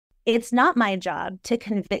it's not my job to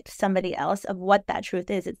convict somebody else of what that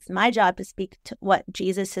truth is. It's my job to speak to what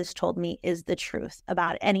Jesus has told me is the truth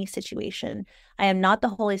about any situation. I am not the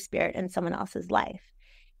Holy Spirit in someone else's life.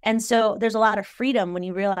 And so there's a lot of freedom when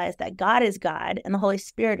you realize that God is God and the Holy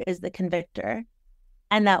Spirit is the convictor,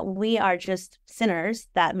 and that we are just sinners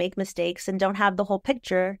that make mistakes and don't have the whole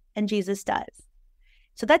picture, and Jesus does.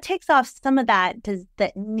 So that takes off some of that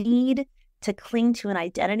need to cling to an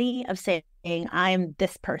identity of saying, I'm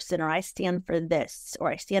this person, or I stand for this, or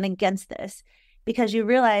I stand against this, because you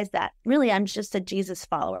realize that really I'm just a Jesus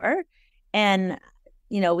follower. And,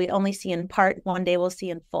 we only see in part, one day we'll see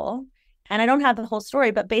in full. And I don't have the whole story,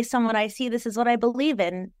 but based on what I see, this is what I believe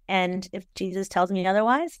in. And if Jesus tells me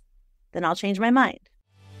otherwise, then I'll change my mind.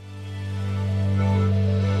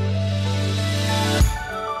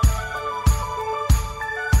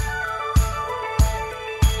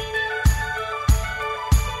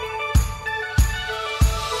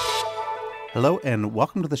 Hello, and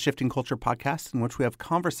welcome to the Shifting Culture podcast, in which we have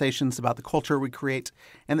conversations about the culture we create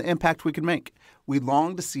and the impact we can make. We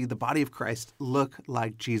long to see the body of Christ look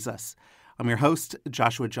like Jesus. I'm your host,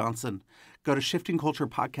 Joshua Johnson. Go to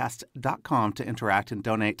shiftingculturepodcast.com to interact and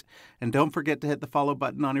donate. And don't forget to hit the follow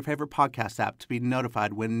button on your favorite podcast app to be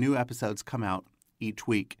notified when new episodes come out each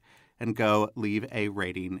week. And go leave a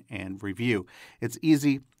rating and review. It's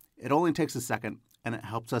easy, it only takes a second, and it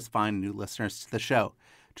helps us find new listeners to the show.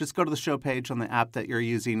 Just go to the show page on the app that you're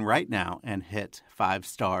using right now and hit 5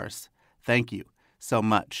 stars. Thank you so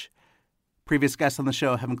much. Previous guests on the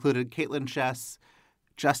show have included Caitlin Chess,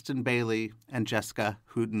 Justin Bailey, and Jessica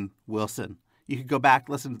Hooten-Wilson. You can go back,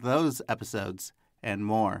 listen to those episodes, and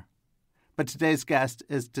more. But today's guest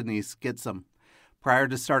is Denise Gitsham. Prior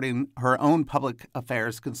to starting her own public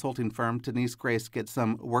affairs consulting firm, Denise Grace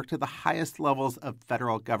Gitsham worked at the highest levels of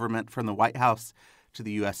federal government, from the White House to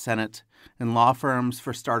the U.S. Senate, in law firms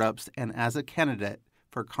for startups, and as a candidate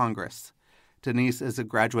for Congress. Denise is a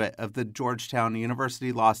graduate of the Georgetown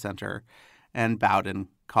University Law Center and Bowdoin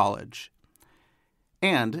College,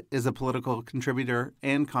 and is a political contributor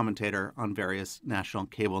and commentator on various national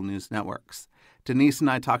cable news networks. Denise and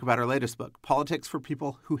I talk about her latest book, Politics for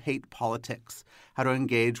People Who Hate Politics: How to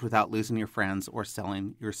Engage Without Losing Your Friends or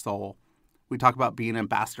Selling Your Soul. We talk about being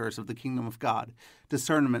ambassadors of the kingdom of God,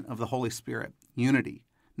 discernment of the Holy Spirit, unity,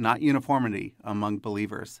 not uniformity among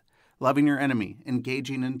believers, loving your enemy,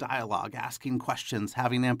 engaging in dialogue, asking questions,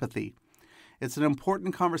 having empathy. It's an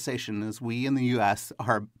important conversation as we in the U.S.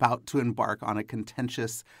 are about to embark on a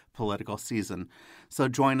contentious political season. So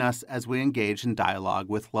join us as we engage in dialogue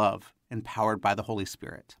with love, empowered by the Holy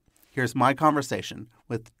Spirit. Here's my conversation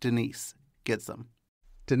with Denise Gitsham.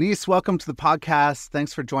 Denise, welcome to the podcast.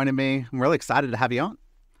 Thanks for joining me. I'm really excited to have you on.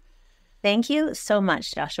 Thank you so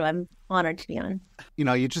much, Joshua. I'm honored to be on.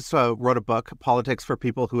 You just wrote a book, Politics for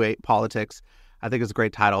People Who Hate Politics. I think it's a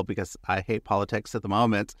great title because I hate politics at the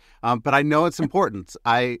moment, but I know it's important.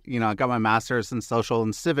 I got my master's in social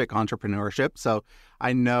and civic entrepreneurship, so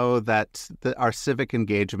I know that our civic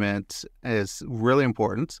engagement is really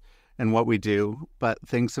important in what we do, but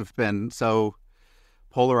things have been so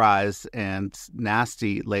polarized and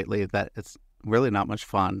nasty lately that it's really not much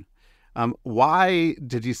fun. Why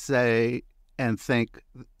did you say and think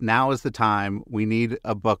now is the time, we need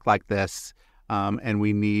a book like this, and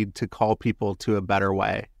we need to call people to a better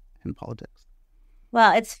way in politics?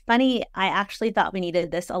 Well, it's funny. I actually thought we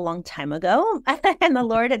needed this a long time ago, and the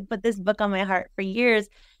Lord had put this book on my heart for years,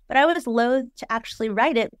 but I was loath to actually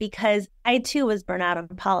write it because I too was burnt out of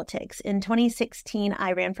politics. In 2016,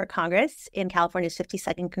 I ran for Congress in California's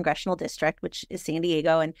 52nd Congressional District, which is San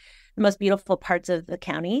Diego and the most beautiful parts of the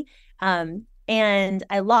county. And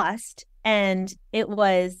I lost, and it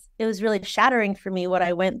was really shattering for me what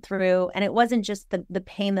I went through. And it wasn't just the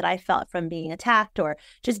pain that I felt from being attacked or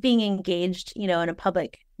just being engaged, in a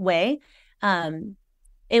public way.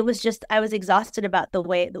 It was just, I was exhausted about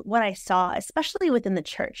what I saw, especially within the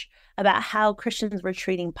church, about how Christians were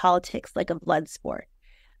treating politics like a blood sport.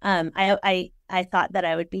 I thought that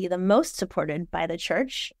I would be the most supported by the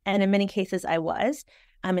church, and in many cases I was.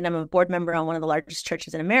 I mean, I'm a board member on one of the largest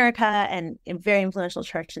churches in America and a very influential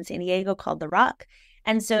church in San Diego called The Rock.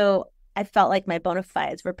 And so I felt like my bona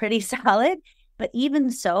fides were pretty solid. But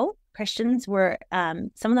even so, Christians were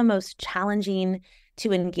some of the most challenging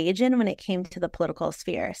to engage in when it came to the political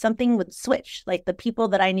sphere. Something would switch, like the people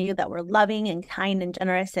that I knew that were loving and kind and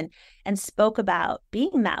generous and spoke about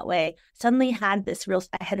being that way suddenly had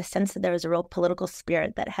I had a sense that there was a real political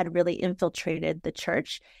spirit that had really infiltrated the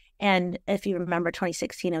church. And if you remember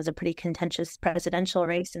 2016, it was a pretty contentious presidential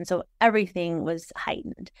race. And so everything was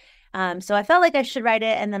heightened. So I felt like I should write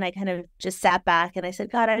it. And then I kind of just sat back and I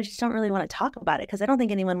said, God, I just don't really want to talk about it because I don't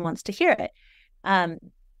think anyone wants to hear it.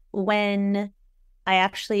 When I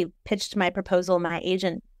actually pitched my proposal, my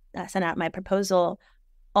agent sent out my proposal,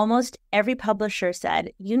 almost every publisher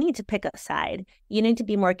said, you need to pick a side. You need to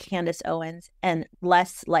be more Candace Owens and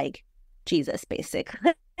less like Jesus,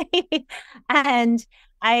 basically. And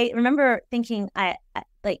I remember thinking, I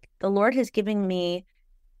like the Lord has given me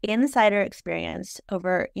insider experience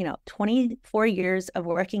over 24 years of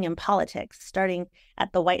working in politics, starting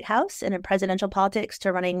at the White House and in presidential politics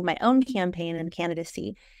to running my own campaign and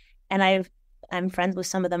candidacy. And I'm friends with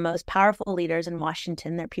some of the most powerful leaders in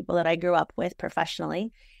Washington. They're people that I grew up with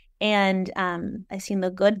professionally, and I've seen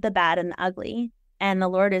the good, the bad, and the ugly. And the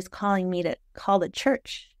Lord is calling me to call the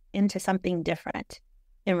church into something different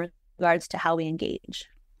in regards to how we engage.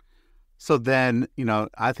 So then,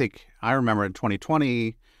 I think I remember in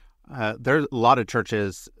 2020, there's a lot of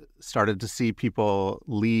churches started to see people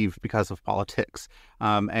leave because of politics.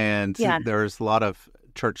 There's a lot of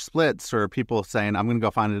church splits or people saying, I'm going to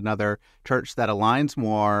go find another church that aligns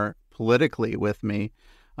more politically with me,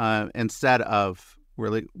 instead of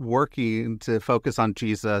really working to focus on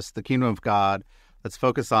Jesus, the kingdom of God. Let's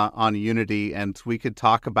focus on unity. And we could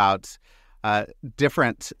talk about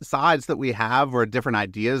different sides that we have or different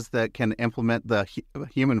ideas that can implement the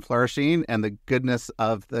human flourishing and the goodness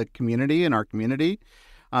of the community and our community.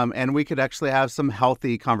 And we could actually have some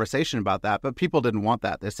healthy conversation about that. But people didn't want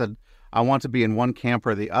that. They said, I want to be in one camp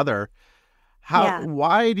or the other.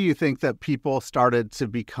 Why do you think that people started to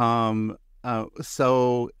become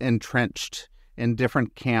so entrenched in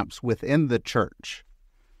different camps within the church?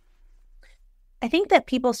 I think that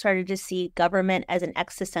people started to see government as an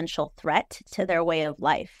existential threat to their way of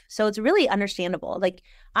life. So it's really understandable. Like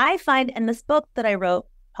I find in this book that I wrote,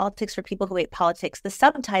 Politics for People Who Hate Politics, the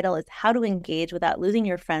subtitle is How to Engage Without Losing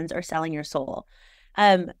Your Friends or Selling Your Soul.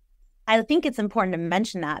 I think it's important to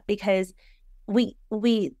mention that because we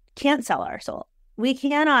can't sell our soul. We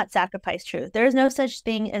cannot sacrifice truth. There is no such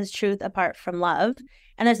thing as truth apart from love,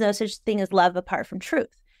 and there's no such thing as love apart from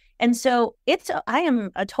truth. And so I am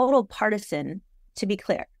a total partisan. To be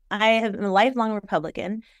clear, I have been a lifelong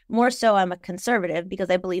Republican. More so, I'm a conservative because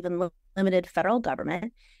I believe in limited federal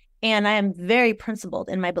government. And I am very principled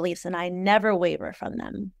in my beliefs, and I never waver from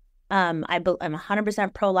them. I'm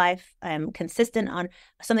 100% pro-life. I'm consistent on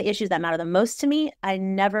some of the issues that matter the most to me. I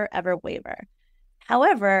never, ever waver.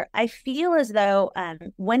 However, I feel as though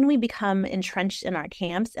when we become entrenched in our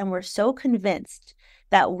camps and we're so convinced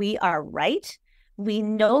that we are right, we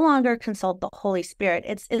no longer consult the Holy Spirit.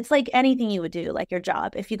 It's like anything you would do, like your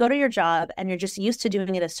job. If you go to your job and you're just used to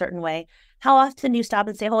doing it a certain way, how often do you stop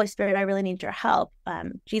and say, Holy Spirit, I really need your help?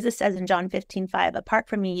 Jesus says in John 15:5, apart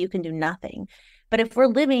from me, you can do nothing. But if we're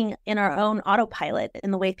living in our own autopilot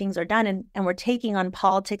in the way things are done, and we're taking on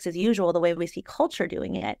politics as usual, the way we see culture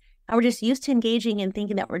doing it, and we're just used to engaging and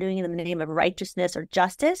thinking that we're doing it in the name of righteousness or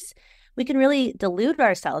justice, we can really delude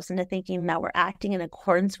ourselves into thinking that we're acting in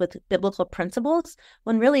accordance with biblical principles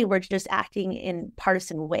when really we're just acting in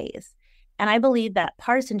partisan ways. And I believe that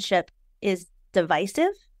partisanship is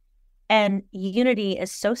divisive and unity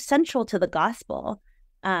is so central to the gospel.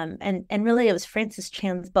 And really it was Francis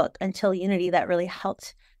Chan's book, Until Unity, that really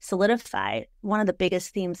helped solidify one of the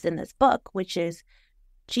biggest themes in this book, which is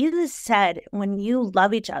Jesus said, when you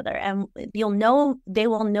love each other, and they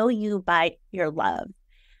will know you by your love.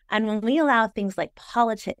 And when we allow things like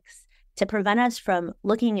politics to prevent us from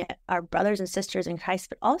looking at our brothers and sisters in Christ,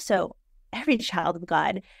 but also every child of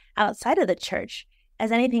God outside of the church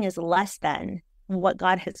as anything is less than what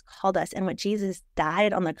God has called us and what Jesus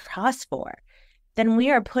died on the cross for, then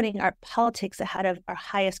we are putting our politics ahead of our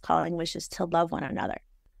highest calling, which is to love one another.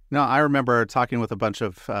 No, I remember talking with a bunch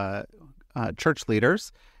of church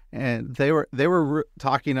leaders, and they were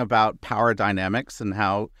talking about power dynamics and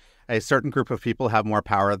how a certain group of people have more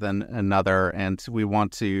power than another, and we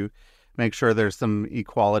want to make sure there's some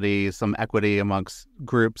equality, some equity amongst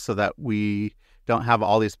groups so that we don't have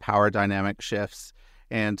all these power dynamic shifts.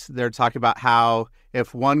 And they're talking about how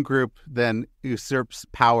if one group then usurps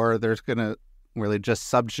power, there's going to really just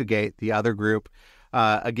subjugate the other group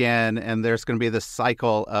again, and there's going to be this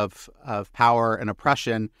cycle of power and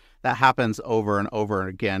oppression that happens over and over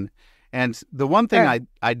again. And the one thing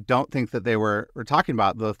I don't think that they were talking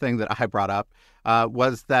about, the thing that I brought up,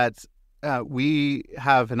 was that we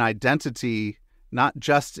have an identity not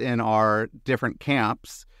just in our different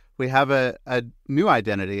camps. We have a new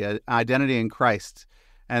identity, an identity in Christ.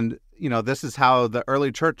 And, this is how the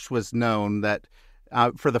early church was known, that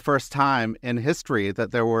for the first time in history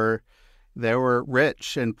that there were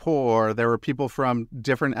rich and poor. There were people from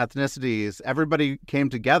different ethnicities. Everybody came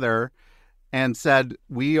together and said,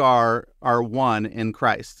 we are one in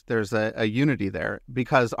Christ. There's a unity there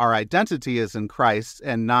because our identity is in Christ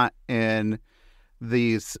and not in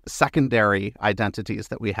these secondary identities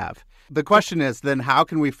that we have. The question is then, how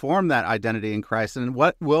can we form that identity in Christ, and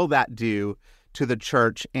what will that do to the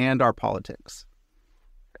church and our politics?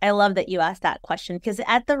 I love that you asked that question, because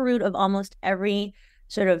at the root of almost every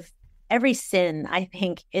sin, I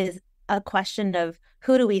think, is a question of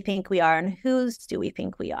who do we think we are and whose do we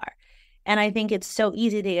think we are? And I think it's so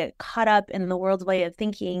easy to get caught up in the world's way of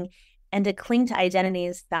thinking and to cling to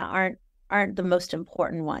identities that aren't the most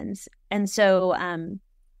important ones. And so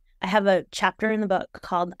I have a chapter in the book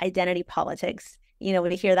called Identity Politics. You know,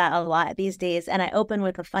 we hear that a lot these days. And I open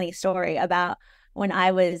with a funny story about when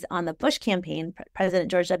I was on the Bush campaign,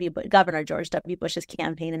 Governor George W. Bush's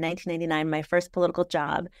campaign in 1999, my first political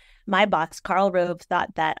job. My boss, Karl Rove,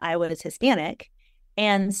 thought that I was Hispanic.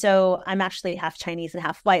 And so I'm actually half Chinese and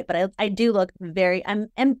half white, but I do look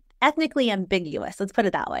I'm ethnically ambiguous. Let's put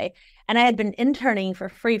it that way. And I had been interning for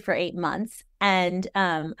free for 8 months. And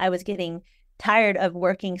I was getting tired of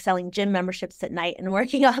selling gym memberships at night and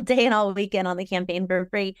working all day and all weekend on the campaign for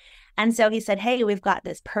free. And so he said, hey, we've got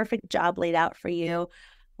this perfect job laid out for you.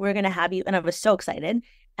 We're going to have you. And I was so excited.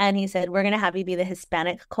 And he said, we're going to have you be the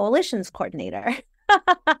Hispanic Coalitions Coordinator.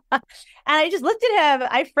 And I just looked at him.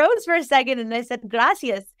 I froze for a second and I said,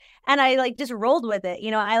 gracias. And I just rolled with it.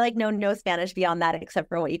 You know, I know no Spanish beyond that, except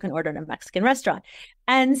for what you can order in a Mexican restaurant.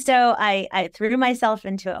 And so I threw myself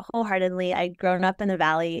into it wholeheartedly. I'd grown up in the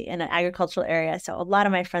Valley in an agricultural area. So a lot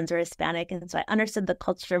of my friends were Hispanic. And so I understood the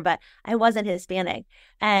culture, but I wasn't Hispanic.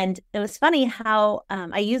 And it was funny how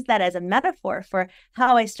I used that as a metaphor for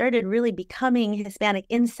how I started really becoming Hispanic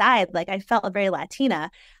inside. Like I felt very Latina.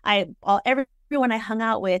 Everyone I hung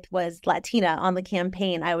out with was Latina on the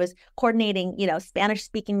campaign. I was coordinating,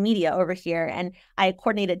 Spanish-speaking media over here, and I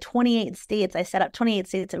coordinated 28 states. I set up 28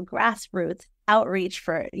 states of grassroots outreach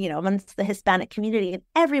for, amongst the Hispanic community, and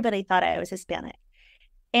everybody thought I was Hispanic.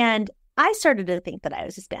 And I started to think that I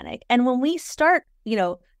was Hispanic. And when we start,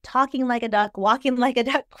 talking like a duck, walking like a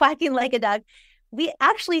duck, quacking like a duck, we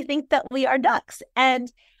actually think that we are ducks. And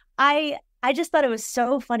I just thought it was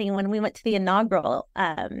so funny when we went to the inaugural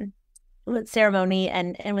ceremony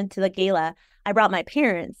and went to the gala. I brought my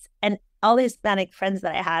parents, and all the Hispanic friends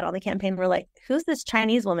that I had on the campaign were like, who's this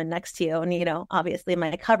Chinese woman next to you? And, obviously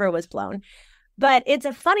my cover was blown. But it's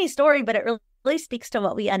a funny story, but it really speaks to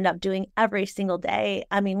what we end up doing every single day.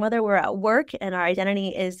 I mean, whether we're at work and our identity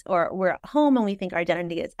is, or we're at home and we think our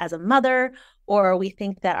identity is as a mother, or we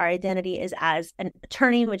think that our identity is as an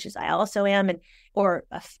attorney, which is I also am, or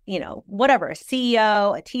whatever, a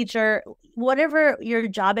CEO, a teacher, whatever your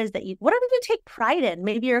job is whatever you take pride in.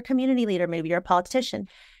 Maybe you're a community leader, maybe you're a politician.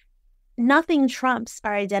 Nothing trumps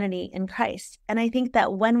our identity in Christ. And I think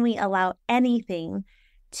that when we allow anything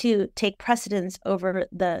to take precedence over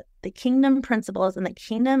the kingdom principles and the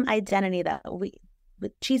kingdom identity that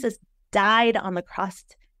Jesus died on the cross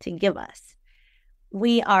to give us,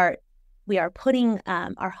 we are putting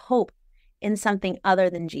our hope in something other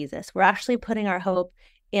than Jesus. We're actually putting our hope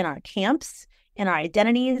in our camps, in our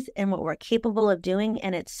identities, in what we're capable of doing,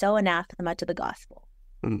 and it's so anathema to the gospel.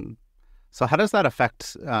 Mm-hmm. So how does that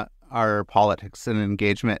affect our politics and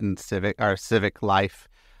engagement in our civic life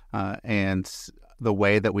and the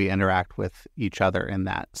way that we interact with each other in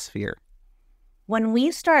that sphere? When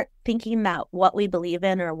we start thinking that what we believe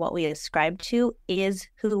in or what we ascribe to is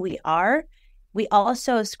who we are, we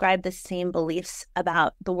also ascribe the same beliefs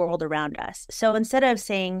about the world around us. So instead of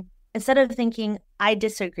thinking, I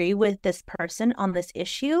disagree with this person on this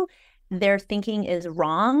issue, their thinking is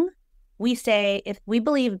wrong, we say, if we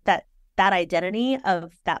believe that identity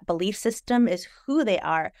of that belief system is who they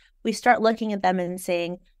are, we start looking at them and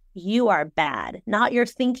saying, you are bad. Not your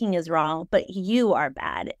thinking is wrong, but you are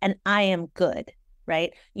bad and I am good,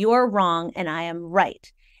 right? You're wrong and I am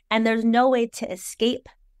right. And there's no way to escape.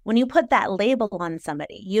 When you put that label on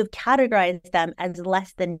somebody, you've categorized them as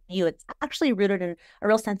less than you. It's actually rooted in a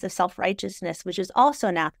real sense of self-righteousness, which is also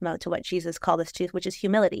anathema to what Jesus called us to, which is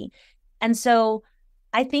humility. And so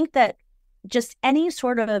I think that just any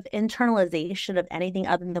sort of internalization of anything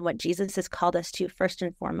other than what Jesus has called us to first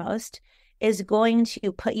and foremost is going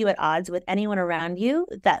to put you at odds with anyone around you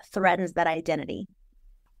that threatens that identity.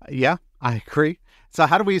 Yeah, I agree. So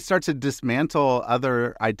how do we start to dismantle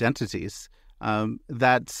other identities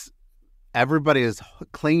that everybody is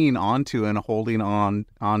clinging onto and holding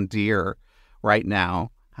on dear right now?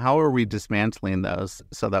 How are we dismantling those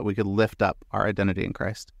so that we could lift up our identity in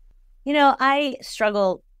Christ? I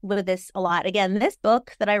struggle with this a lot. Again, this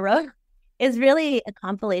book that I wrote is really a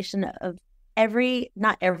compilation of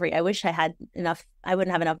not every, I wish I had enough, I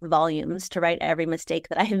wouldn't have enough volumes to write every mistake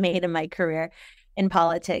that I have made in my career in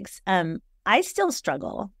politics. I still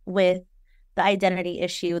struggle with the identity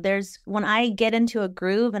issue. When I get into a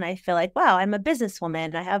groove and I feel like, wow, I'm a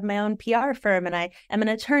businesswoman, I have my own PR firm, and I am an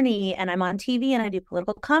attorney, and I'm on TV and I do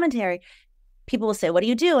political commentary. People will say, what do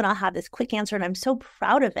you do? And I'll have this quick answer, and I'm so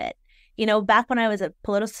proud of it. Back when I was a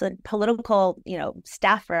political,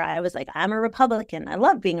 staffer, I was like, I'm a Republican. I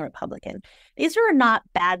love being a Republican. These are not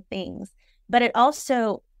bad things, but it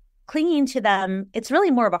also, clinging to them, it's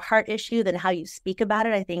really more of a heart issue than how you speak about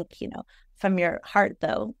it. I think, from your heart,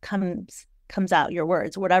 though, comes out your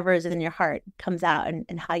words. Whatever is in your heart comes out,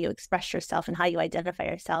 and how you express yourself and how you identify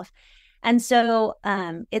yourself. And so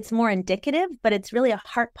it's more indicative, but it's really a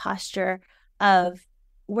heart posture of,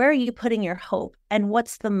 where are you putting your hope, and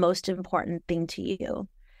what's the most important thing to you?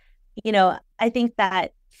 I think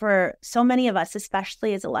that for so many of us,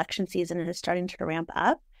 especially as election season is starting to ramp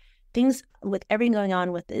up, things with everything going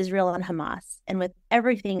on with Israel and Hamas and with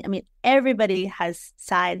everything, everybody has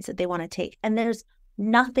sides that they want to take, and there's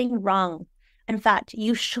nothing wrong. In fact,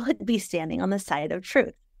 you should be standing on the side of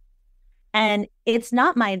truth. And it's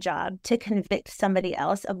not my job to convict somebody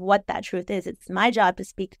else of what that truth is. It's my job to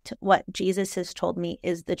speak to what Jesus has told me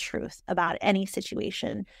is the truth about any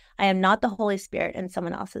situation. I am not the Holy Spirit in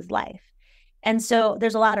someone else's life. And so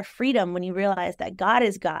there's a lot of freedom when you realize that God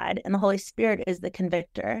is God and the Holy Spirit is the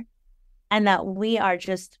convictor, and that we are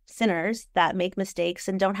just sinners that make mistakes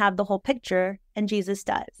and don't have the whole picture, and Jesus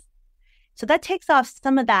does. So that takes off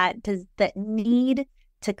some of that need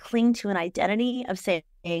to cling to an identity of saying,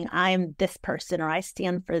 I'm this person, or I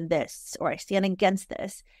stand for this, or I stand against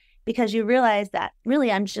this, because you realize that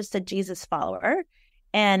really I'm just a Jesus follower.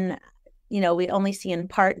 And, we only see in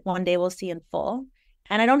part, one day we'll see in full.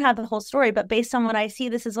 And I don't have the whole story, but based on what I see,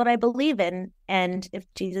 this is what I believe in. And if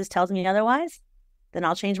Jesus tells me otherwise, then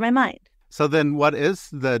I'll change my mind. So then what is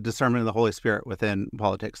the discernment of the Holy Spirit within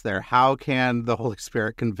politics there? How can the Holy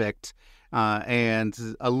Spirit convict and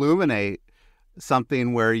illuminate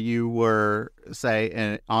something where you were,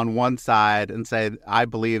 say, on one side and say, I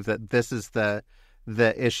believe that this is the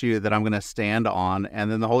issue that I'm going to stand on, and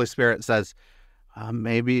then the Holy Spirit says,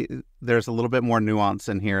 maybe there's a little bit more nuance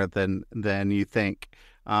in here than you think.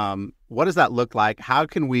 What does that look like? How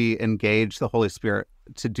can we engage the Holy Spirit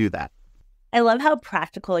to do that? I love how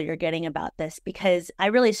practical you're getting about this, because I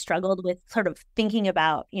really struggled with sort of thinking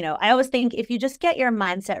about, I always think if you just get your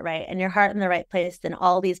mindset right and your heart in the right place, then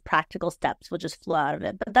all these practical steps will just flow out of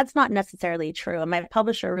it. But that's not necessarily true. And my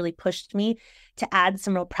publisher really pushed me to add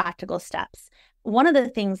some real practical steps. One of the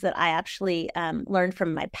things that I actually learned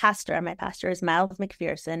from my pastor is Miles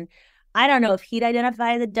McPherson. I don't know if he'd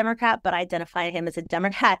identify as a Democrat, but I identify him as a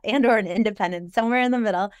Democrat and or an independent, somewhere in the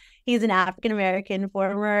middle. He's an African-American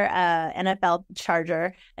former NFL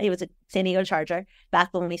Charger. He was a San Diego Charger back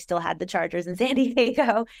when we still had the Chargers in San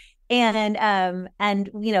Diego. And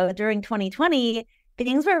during 2020,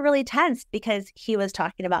 things were really tense because he was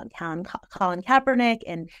talking about Colin Kaepernick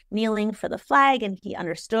and kneeling for the flag, and he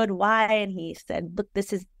understood why. And he said, look,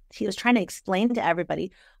 he was trying to explain to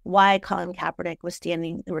everybody why Colin Kaepernick was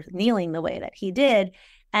kneeling the way that he did.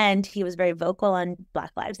 And he was very vocal on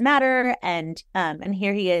Black Lives Matter. And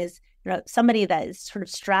here he is, somebody that is sort of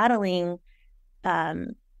straddling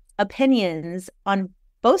opinions on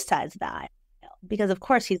both sides of the aisle, because of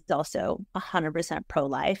course he's also 100%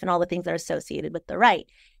 pro-life and all the things that are associated with the right.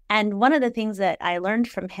 And one of the things that I learned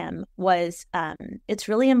from him was it's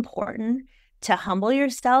really important to humble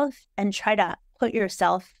yourself and try to put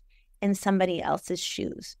yourself in somebody else's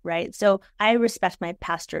shoes, right? So I respect my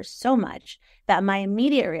pastor so much that my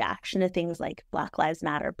immediate reaction to things like Black Lives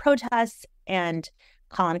Matter protests and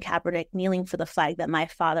Colin Kaepernick kneeling for the flag that my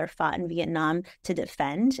father fought in Vietnam to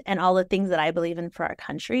defend, and all the things that I believe in for our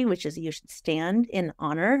country, which is you should stand and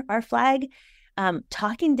honor our flag,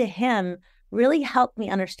 talking to him really helped me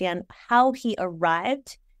understand how he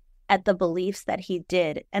arrived at the beliefs that he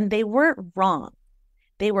did. And they weren't wrong.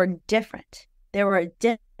 They were different. They were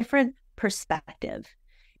a different perspective.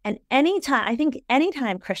 And anytime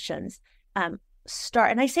Christians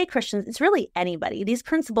start, and I say Christians, it's really anybody. These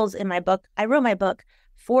principles in my book, I wrote my book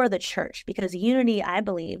for the church, because unity, I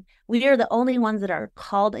believe, we are the only ones that are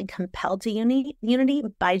called and compelled to unity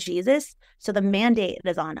by Jesus. So the mandate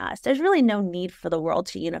is on us. There's really no need for the world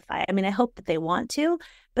to unify. I mean, I hope that they want to,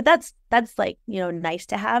 but that's like, nice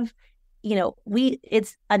to have.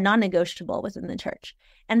 It's a non-negotiable within the church.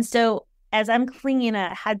 And so as I'm clinging,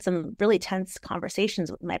 I had some really tense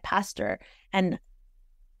conversations with my pastor, and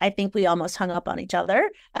I think we almost hung up on each other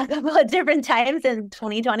a couple of different times in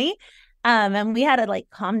 2020. And we had to like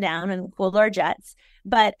calm down and cool our jets.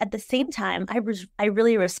 But at the same time, I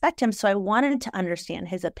really respect him. So I wanted to understand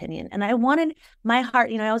his opinion. And I wanted my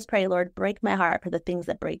heart, I always pray, Lord, break my heart for the things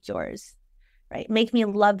that break yours, right? Make me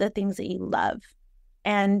love the things that you love.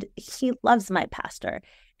 And he loves my pastor.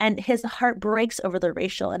 And his heart breaks over the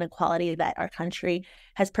racial inequality that our country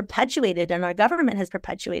has perpetuated and our government has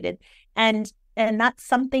perpetuated. And that's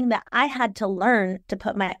something that I had to learn to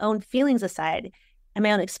put my own feelings aside and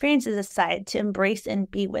my own experiences aside to embrace and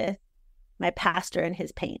be with my pastor and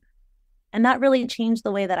his pain. And that really changed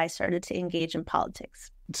the way that I started to engage in politics.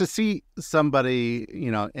 To see somebody,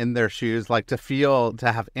 in their shoes, like to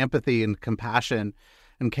have empathy and compassion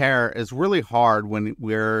and care is really hard when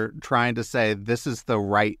we're trying to say this is the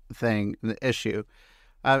right thing, the issue.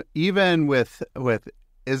 Even with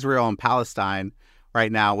Israel and Palestine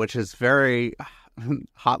right now, which is very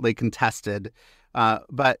hotly contested.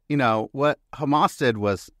 But, what Hamas did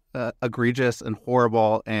was egregious and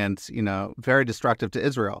horrible and, very destructive to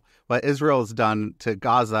Israel. What Israel has done to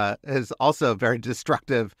Gaza is also very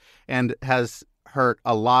destructive and has hurt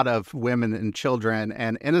a lot of women and children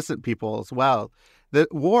and innocent people as well. The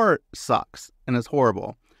war sucks and is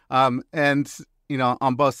horrible. And,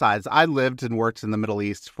 on both sides, I lived and worked in the Middle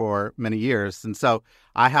East for many years. And so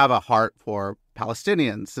I have a heart for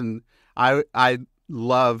Palestinians, and I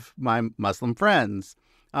love my Muslim friends.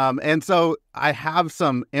 And so I have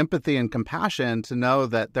some empathy and compassion to know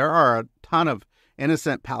that there are a ton of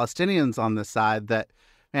innocent Palestinians on this side that,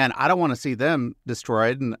 man, I don't want to see them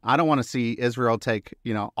destroyed. And I don't want to see Israel take,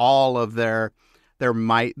 all of their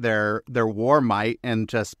might, their war might, and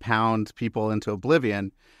just pound people into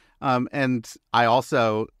oblivion. And I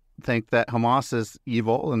also think that Hamas is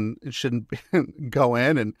evil and it shouldn't go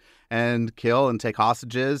in and kill and take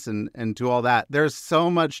hostages and do all that. There's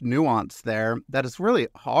so much nuance there that it's really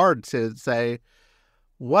hard to say,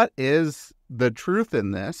 what is the truth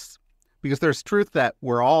in this? Because there's truth that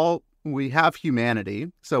we have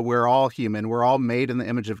humanity, so we're all human, we're all made in the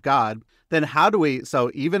image of God. Then how do we, so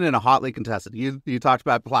even in a hotly contested, you talked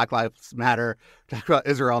about Black Lives Matter, talked about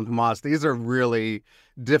Israel and Hamas, these are really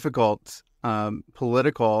difficult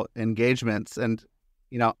political engagements. And,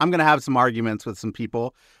 I'm going to have some arguments with some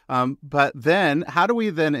people. But then how do we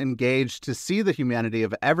then engage to see the humanity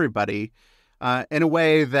of everybody in a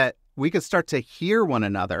way that we could start to hear one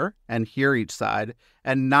another and hear each side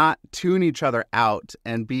and not tune each other out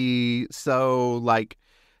and be so like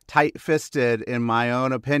tight-fisted in my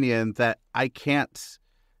own opinion that I can't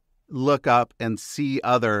look up and see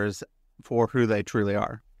others for who they truly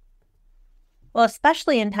are? Well,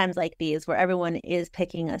 especially in times like these where everyone is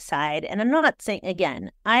picking a side. And I am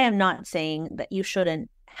not saying that you shouldn't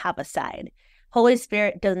have a side. Holy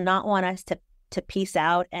Spirit does not want us to peace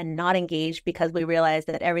out and not engage because we realize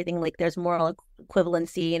that everything, like there's moral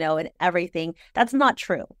equivalency, in everything. That's not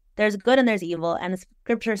true. There's good and there's evil. And the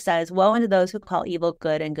scripture says, woe unto those who call evil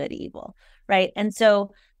good and good evil, right? And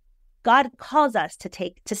so God calls us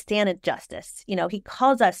to stand in justice. He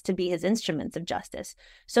calls us to be his instruments of justice.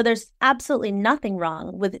 So there's absolutely nothing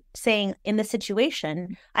wrong with saying in this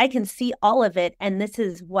situation, I can see all of it. And this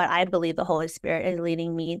is what I believe the Holy Spirit is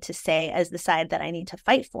leading me to say as the side that I need to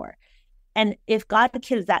fight for. And if God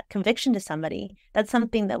gives that conviction to somebody, that's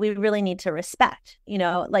something that we really need to respect.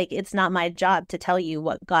 It's not my job to tell you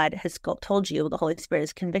what God has told you, the Holy Spirit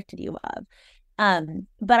has convicted you of.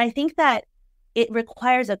 But I think that it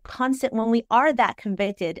requires a constant, when we are that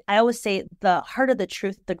convicted, I always say the harder the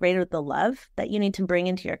truth, the greater the love that you need to bring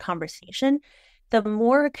into your conversation. The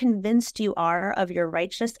more convinced you are of your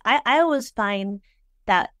righteousness. I always find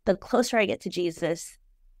that the closer I get to Jesus,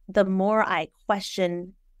 the more I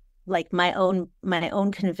question like my own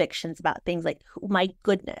convictions about things, like my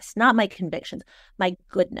goodness, not my convictions, my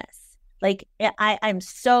goodness. Like I'm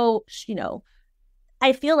so,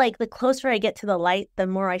 I feel like the closer I get to the light, the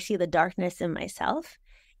more I see the darkness in myself.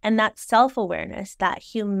 And that self-awareness, that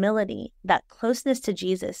humility, that closeness to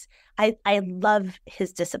Jesus, I love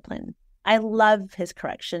his discipline. I love his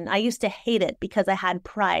correction. I used to hate it because I had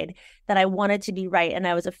pride that I wanted to be right and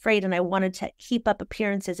I was afraid and I wanted to keep up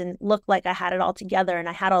appearances and look like I had it all together and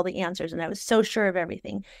I had all the answers and I was so sure of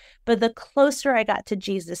everything. But the closer I got to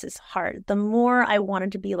Jesus' heart, the more I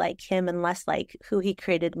wanted to be like him and less like who he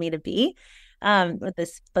created me to be. With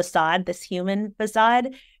this facade, this human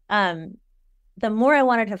facade, the more I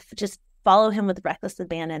wanted to just follow him with reckless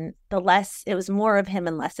abandon, the less it was more of him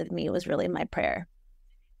and less of me was really my prayer.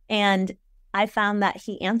 And I found that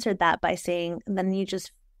he answered that by saying, then you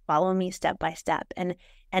just follow me step by step. And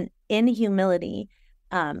in humility,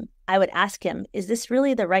 I would ask him, is this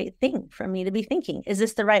really the right thing for me to be thinking? Is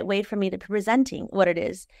this the right way for me to be presenting what it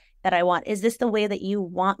is that I want? Is this the way that you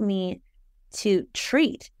want me to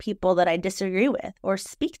treat people that I disagree with or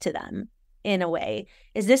speak to them in a way?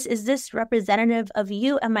 Is this representative of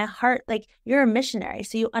you and my heart? Like, you're a missionary,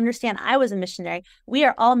 so you understand I was a missionary. We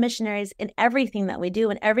are all missionaries in everything that we do,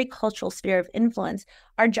 in every cultural sphere of influence.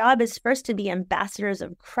 Our job is first to be ambassadors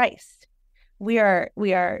of Christ. We are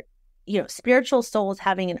spiritual souls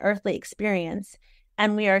having an earthly experience,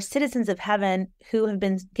 and we are citizens of heaven who have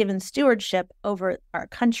been given stewardship over our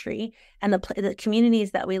country and the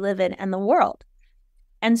communities that we live in and the world.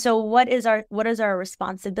 And so what is our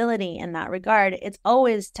responsibility in that regard? It's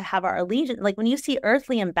always to have our allegiance. Like, when you see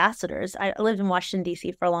earthly ambassadors, I lived in Washington,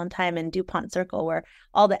 D.C. for a long time, in DuPont Circle, where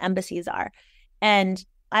all the embassies are. And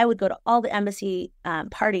I would go to all the embassy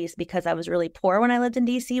parties because I was really poor when I lived in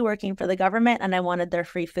D.C. working for the government, and I wanted their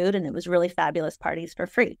free food, and it was really fabulous parties for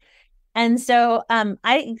free. And so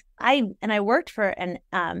I worked for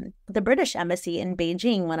the British embassy in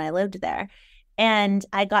Beijing when I lived there. And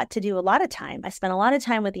I got to do a lot of time. I spent a lot of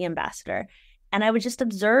time with the ambassador, and I would just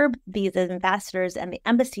observe these ambassadors and the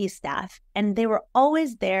embassy staff, and they were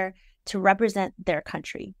always there to represent their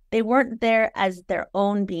country. They weren't there as their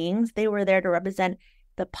own beings. They were there to represent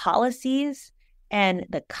the policies and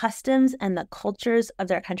the customs and the cultures of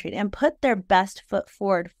their country and put their best foot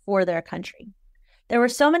forward for their country. There were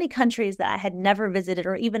so many countries that I had never visited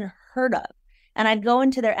or even heard of. And I'd go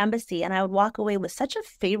into their embassy and I would walk away with such a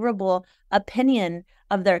favorable opinion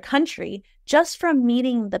of their country just from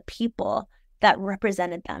meeting the people that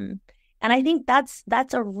represented them. And I think that's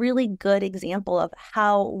a really good example of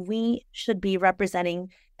how we should be representing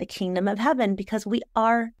the kingdom of heaven, because we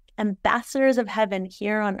are ambassadors of heaven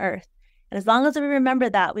here on earth. And as long as we remember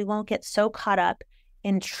that, we won't get so caught up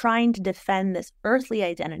in trying to defend this earthly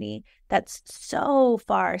identity that's so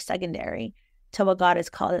far secondary to what God has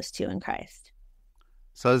called us to in Christ.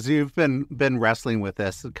 So as you've been wrestling with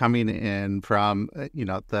this, coming in from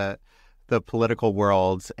the political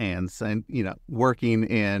worlds and working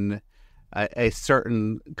in a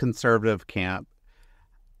certain conservative camp,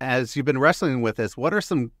 as you've been wrestling with this, what are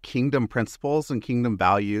some kingdom principles and kingdom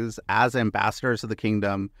values as ambassadors of the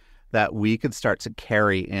kingdom that we could start to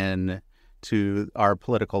carry in to our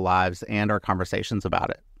political lives and our conversations about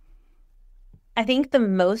it? I think the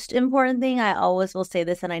most important thing, I always will say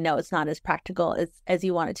this, and I know it's not as practical as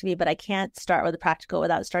you want it to be, but I can't start with the practical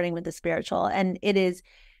without starting with the spiritual. And it is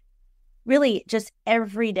really just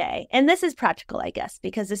every day. And this is practical, I guess,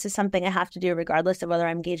 because this is something I have to do regardless of whether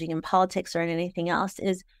I'm engaging in politics or in anything else,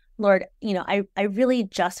 is, Lord, I really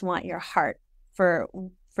just want your heart for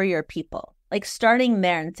your people. Like, starting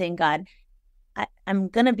there and saying, God, I'm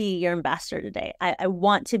going to be your ambassador today. I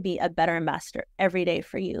want to be a better ambassador every day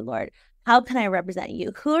for you, Lord. How can I represent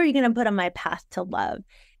you? Who are you going to put on my path to love?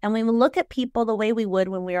 And we look at people the way we would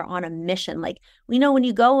when we are on a mission. Like, we know when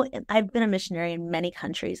you go, I've been a missionary in many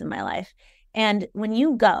countries in my life. And when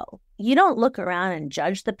you go, you don't look around and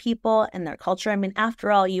judge the people and their culture. I mean,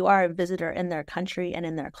 after all, you are a visitor in their country and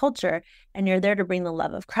in their culture, and you're there to bring the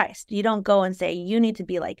love of Christ. You don't go and say, you need to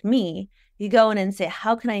be like me. You go in and say,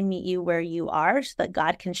 how can I meet you where you are so that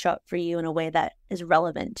God can show up for you in a way that is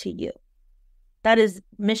relevant to you? That is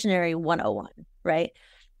missionary 101, right?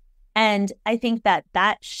 And I think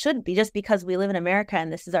that should be, just because we live in America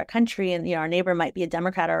and this is our country, and our neighbor might be a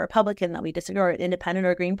Democrat or a Republican that we disagree, or independent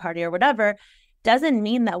or Green Party or whatever, doesn't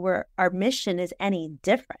mean that our mission is any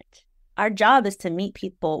different. Our job is to meet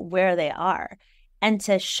people where they are and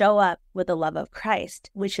to show up with the love of Christ,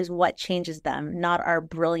 which is what changes them, not our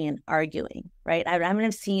brilliant arguing, right? I mean,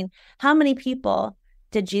 I've seen, how many people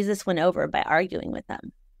did Jesus win over by arguing with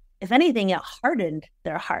them? If anything, it hardened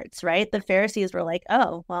their hearts, right? The Pharisees were like,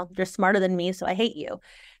 oh, well, you're smarter than me, so I hate you.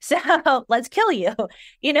 So let's kill you,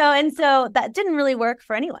 and so that didn't really work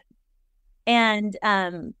for anyone. And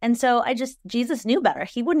so Jesus knew better.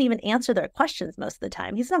 He wouldn't even answer their questions most of the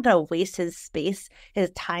time. He's not going to waste his space,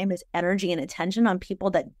 his time, his energy, and attention on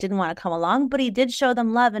people that didn't want to come along, but he did show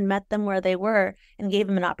them love and met them where they were and gave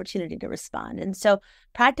them an opportunity to respond. And so,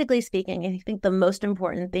 practically speaking, I think the most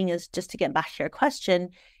important thing is, just to get back to your question,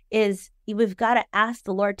 is we've got to ask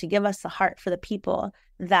the Lord to give us the heart for the people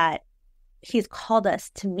that he's called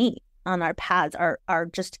us to meet on our paths, our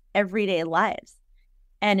just everyday lives.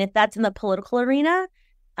 And if that's in the political arena,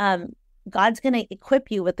 God's going to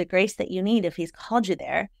equip you with the grace that you need, if he's called you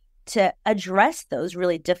there, to address those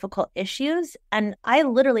really difficult issues. And I'm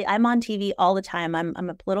on TV all the time. I'm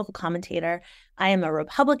a political commentator. I am a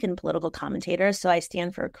Republican political commentator. So I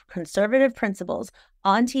stand for conservative principles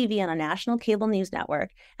on TV on a national cable news network.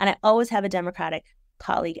 And I always have a Democratic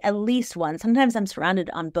colleague at least once. Sometimes I'm surrounded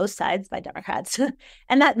on both sides by Democrats,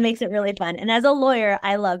 and that makes it really fun. And as a lawyer,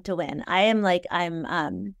 I love to win. I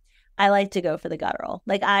like to go for the guttural.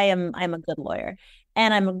 Like I'm a good lawyer,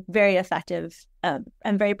 and I'm very effective.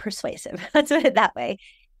 I'm very persuasive. Let's put it that way.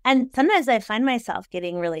 And sometimes I find myself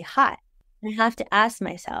getting really hot. I have to ask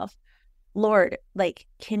myself, Lord, like,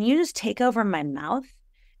 can you just take over my mouth?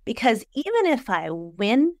 Because even if I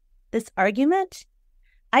win this argument,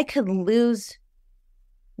 I could lose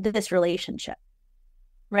this relationship,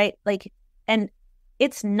 right? Like, and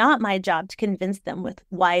it's not my job to convince them with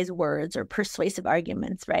wise words or persuasive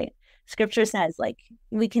arguments, right? Scripture says, like,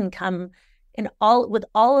 we can come with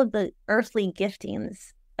all of the earthly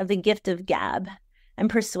giftings of the gift of gab and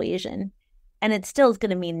persuasion, and it still is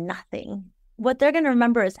going to mean nothing. What they're going to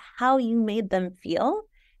remember is how you made them feel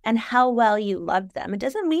and how well you loved them. It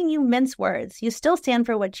doesn't mean you mince words. You still stand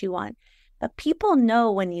for what you want. But people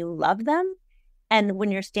know when you love them and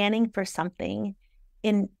when you're standing for something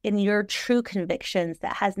in your true convictions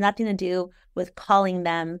that has nothing to do with calling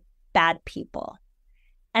them bad people.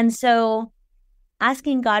 And so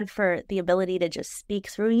asking God for the ability to just speak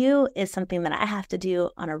through you is something that I have to do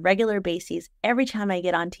on a regular basis every time I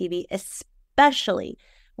get on TV, especially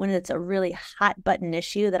when it's a really hot button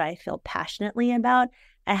issue that I feel passionately about.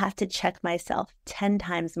 I have to check myself 10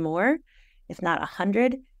 times more, if not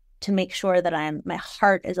 100, to make sure that my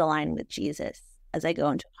heart is aligned with Jesus as I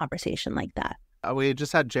go into a conversation like that. We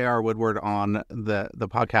just had J.R. Woodward on the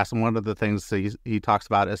podcast, and one of the things that he talks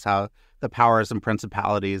about is how the powers and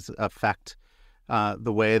principalities affect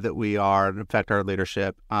the way that we are and affect our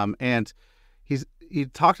leadership. And he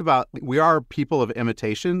talked about we are people of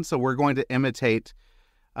imitation, so we're going to imitate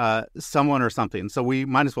someone or something. So we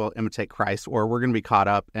might as well imitate Christ, or we're going to be caught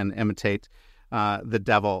up and imitate the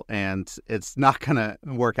devil, and it's not going to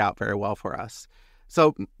work out very well for us.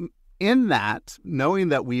 So in that, knowing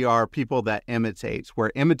that we are people that imitate, we're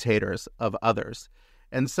imitators of others.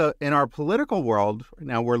 And so in our political world,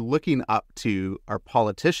 now we're looking up to our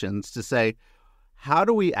politicians to say, how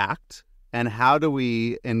do we act and how do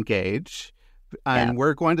we engage? And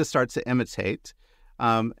we're going to start to imitate.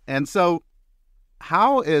 And so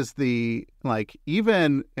how is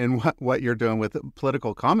even in what you're doing with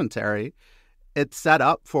political commentary, it's set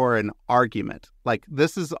up for an argument. Like,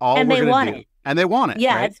 this is all we're going to do. And they want it.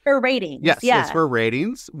 Yeah, right? It's for ratings. Yes, yeah. It's for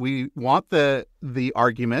ratings. We want the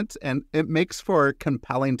argument, and it makes for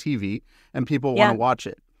compelling TV, and people want to watch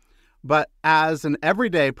it. But as an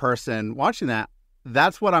everyday person watching that,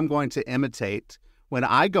 that's what I'm going to imitate when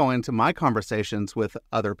I go into my conversations with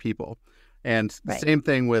other people. And same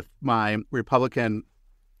thing with my Republican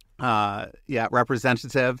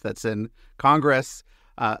representative that's in Congress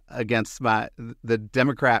against the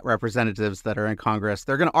Democrat representatives that are in Congress.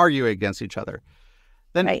 They're going to argue against each other.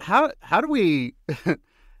 Then how do we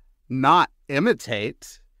not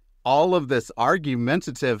imitate all of this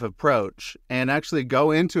argumentative approach and actually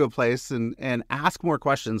go into a place and ask more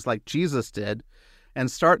questions like Jesus did and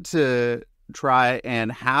start to try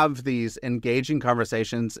and have these engaging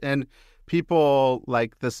conversations? And people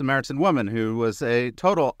like the Samaritan woman, who was a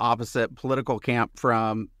total opposite political camp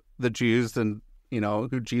from the Jews and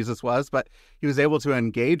who Jesus was, but he was able to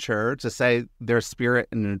engage her to say there's spirit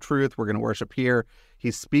and in truth. We're going to worship here.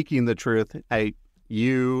 He's speaking the truth.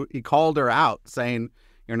 He called her out saying,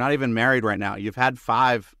 you're not even married right now. You've had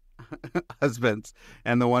 5 husbands,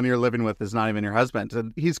 and the one you're living with is not even your husband.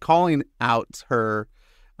 And he's calling out her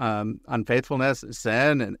unfaithfulness,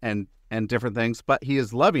 sin, and different things, but he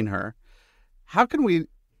is loving her. How can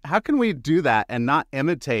we do that and not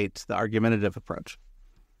imitate the argumentative approach?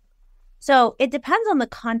 So it depends on the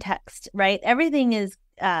context, right? Everything is,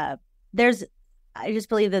 I just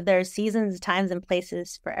believe that there's seasons, times, and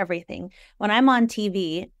places for everything. When I'm on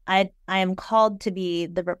TV, I am called to be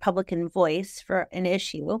the Republican voice for an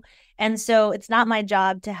issue. And so it's not my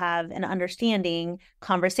job to have an understanding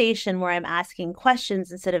conversation where I'm asking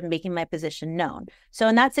questions instead of making my position known. So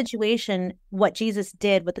in that situation, what Jesus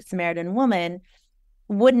did with the Samaritan woman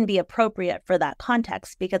wouldn't be appropriate for that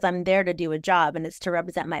context, because I'm there to do a job and it's to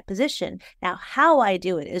represent my position. Now, how I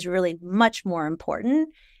do it is really much more important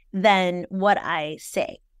than what I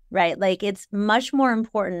say, right? Like, it's much more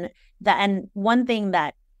important and one thing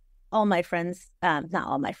that all my friends, not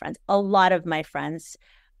all my friends, a lot of my friends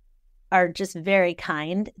are just very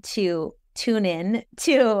kind to tune in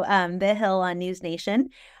to The Hill on News Nation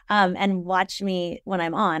and watch me when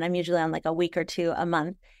I'm on. I'm usually on like a week or 2 a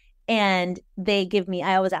month. And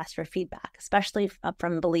I always ask for feedback, especially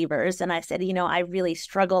from believers. And I said, I really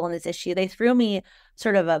struggle on this issue. They threw me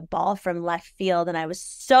sort of a ball from left field, and I was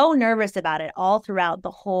so nervous about it all throughout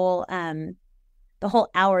the whole the whole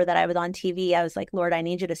hour that I was on TV, I was like, Lord, I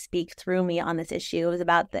need you to speak through me on this issue. It was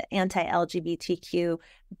about the anti-LGBTQ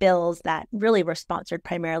bills that really were sponsored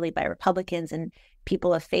primarily by Republicans and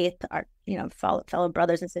people of faith, our, fellow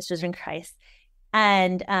brothers and sisters in Christ.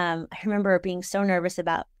 And I remember being so nervous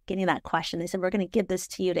about getting that question. They said, we're going to give this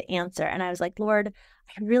to you to answer. And I was like, Lord,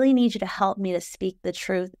 I really need you to help me to speak the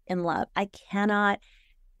truth in love. I cannot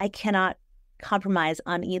compromise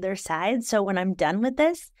on either side. So when I'm done with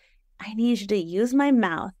this, I need you to use my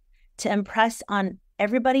mouth to impress on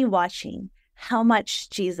everybody watching how much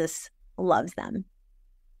Jesus loves them.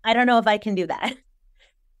 I don't know if I can do that.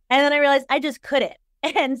 And then I realized I just couldn't.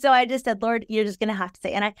 And so I just said, Lord, you're just going to have to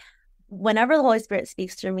say. And whenever the Holy Spirit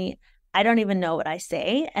speaks through me, I don't even know what I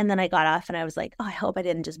say. And then I got off and I was like, oh, I hope I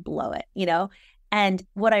didn't just blow it, And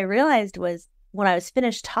what I realized was when I was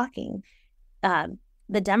finished talking,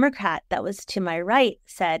 the Democrat that was to my right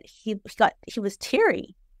said he was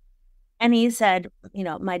teary. And he said,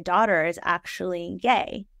 my daughter is actually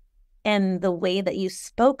gay. And the way that you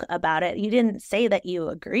spoke about it, you didn't say that you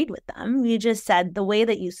agreed with them. You just said the way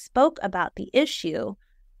that you spoke about the issue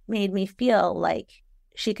made me feel like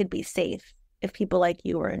she could be safe if people like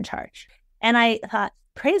you were in charge. And I thought,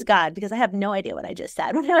 praise God, because I have no idea what I just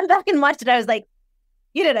said. When I went back and watched it, I was like,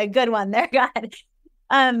 you did a good one there, God.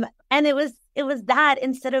 And it was that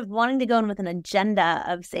instead of wanting to go in with an agenda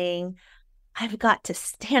of saying, I've got to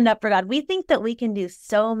stand up for God. We think that we can do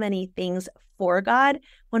so many things for God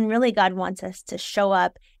when really God wants us to show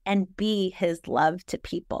up and be his love to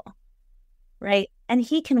people, right? And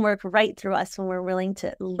he can work right through us when we're willing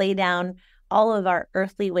to lay down all of our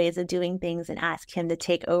earthly ways of doing things and ask him to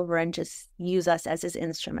take over and just use us as his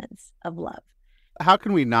instruments of love. How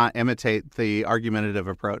can we not imitate the argumentative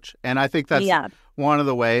approach? And I think that's one of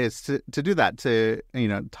the ways to do that, to,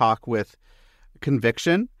 talk with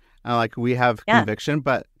conviction. Like we have conviction,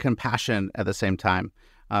 but compassion at the same time.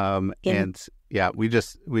 We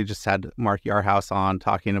just had Mark Yarhouse on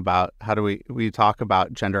talking about how do we talk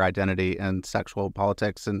about gender identity and sexual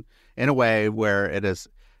politics, and in a way where it is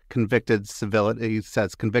convicted civility,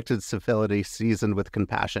 says convicted civility seasoned with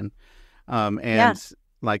compassion.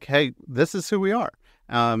 Like, hey, this is who we are.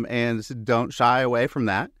 And don't shy away from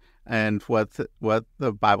that. And what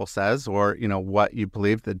the Bible says, or, what you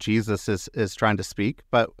believe that Jesus is trying to speak,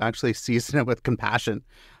 but actually season it with compassion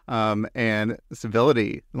and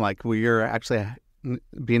civility. Like we are actually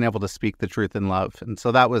being able to speak the truth in love. And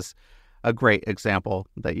so that was a great example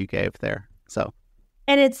that you gave there. So,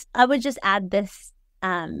 and I would just add this,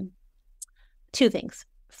 two things.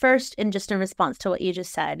 First, and just in response to what you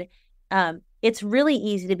just said, it's really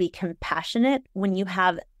easy to be compassionate when you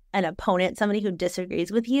have an opponent, somebody who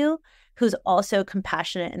disagrees with you, who's also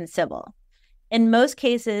compassionate and civil. In most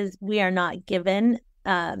cases, we are not given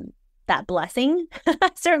that blessing,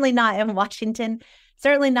 certainly not in Washington,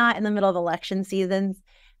 certainly not in the middle of election seasons.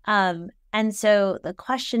 And so the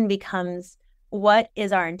question becomes, what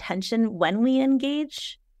is our intention when we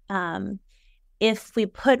engage? If we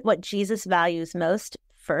put what Jesus values most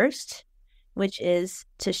first, which is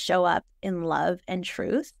to show up in love and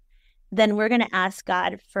truth, then we're going to ask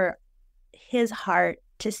God for his heart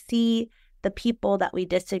to see the people that we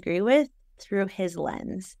disagree with through his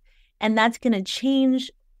lens. And that's going to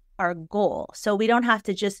change our goal. So we don't have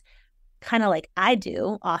to just kind of like I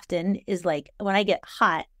do often is like when I get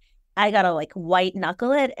hot, I got to like white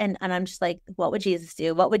knuckle it. And I'm just like, what would Jesus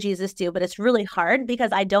do? What would Jesus do? But it's really hard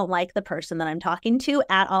because I don't like the person that I'm talking to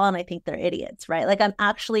at all. And I think they're idiots, right? Like I'm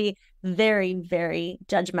actually very, very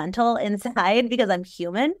judgmental inside because I'm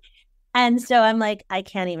human. And so I'm like, I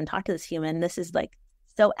can't even talk to this human. This is like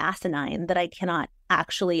so asinine that I cannot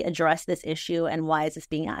actually address this issue. And why is this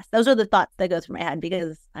being asked? Those are the thoughts that go through my head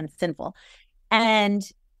because I'm sinful. And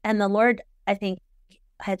the Lord, I think,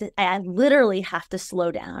 I literally have to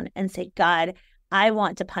slow down and say, God, I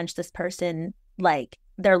want to punch this person, like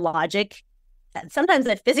their logic. Sometimes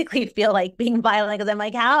I physically feel like being violent because I'm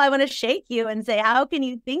like, I want to shake you and say, how can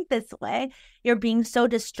you think this way? You're being so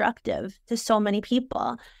destructive to so many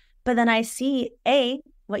people. But then I see,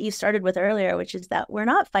 what you started with earlier, which is that we're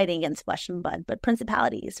not fighting against flesh and blood, but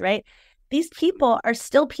principalities, right? These people are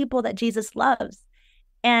still people that Jesus loves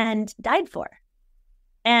and died for.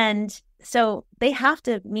 And so they have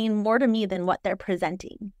to mean more to me than what they're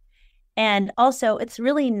presenting. And also, it's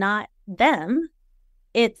really not them.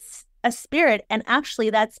 It's a spirit. And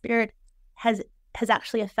actually, that spirit has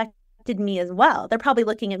actually affected me as well. They're probably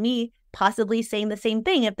looking at me, possibly saying the same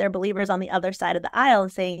thing if they're believers on the other side of the aisle,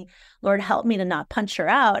 saying, Lord, help me to not punch her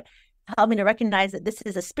out. Help me to recognize that this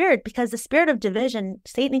is a spirit, because the spirit of division,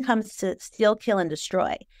 Satan comes to steal, kill, and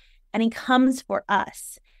destroy. And he comes for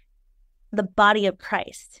us, the body of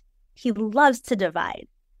Christ. he loves to divide.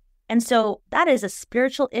 And so that is a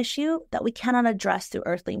spiritual issue that we cannot address through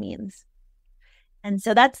earthly means. And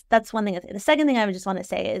so that's one thing. The second thing I would just want to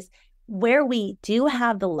say is where we do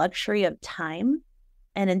have the luxury of time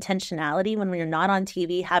and intentionality, when we're not on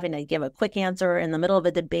TV having to give a quick answer in the middle of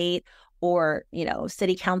a debate or,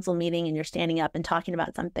 city council meeting and you're standing up and talking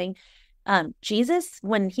about something. Jesus,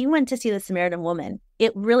 when he went to see the Samaritan woman,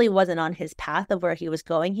 it really wasn't on his path of where he was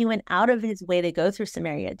going. He went out of his way to go through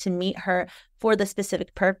Samaria to meet her for the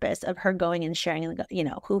specific purpose of her going and sharing,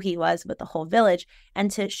 who he was with the whole village,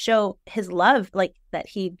 and to show his love, like that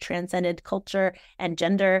he transcended culture and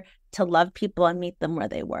gender to love people and meet them where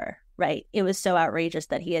they were, right? It was so outrageous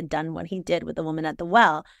that he had done what he did with the woman at the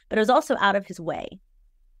well, but it was also out of his way.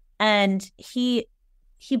 And he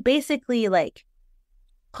basically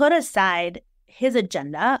put aside his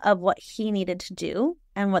agenda of what he needed to do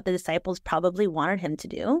and what the disciples probably wanted him to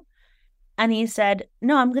do. And he said,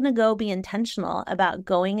 no, I'm going to go be intentional about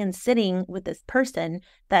going and sitting with this person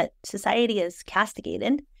that society has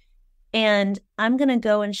castigated. And I'm going to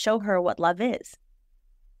go and show her what love is.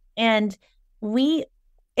 And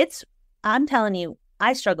I'm telling you,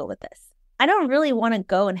 I struggle with this. I don't really want to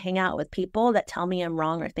go and hang out with people that tell me I'm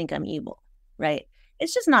wrong or think I'm evil, right?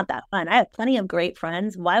 It's just not that fun. I have plenty of great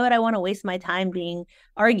friends. Why would I want to waste my time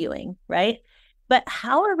arguing, right? But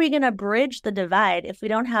how are we going to bridge the divide if we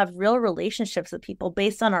don't have real relationships with people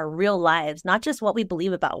based on our real lives, not just what we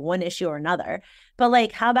believe about one issue or another,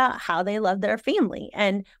 but how about how they love their family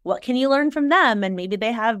and what can you learn from them? And maybe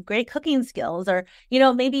they have great cooking skills, or,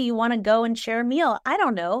 maybe you want to go and share a meal. I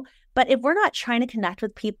don't know. But if we're not trying to connect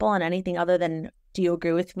with people on anything other than, do you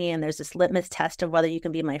agree with me? And there's this litmus test of whether you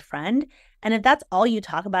can be my friend. And if that's all you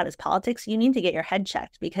talk about is politics, you need to get your head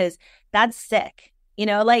checked, because that's sick.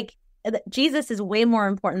 Jesus is way more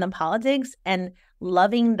important than politics, and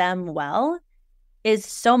loving them well is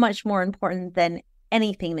so much more important than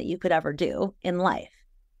anything that you could ever do in life.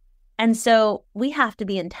 And so we have to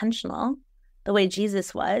be intentional, the way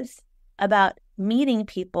Jesus was, about meeting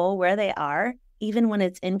people where they are, even when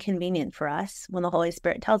it's inconvenient for us, when the Holy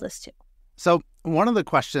Spirit tells us to. So one of the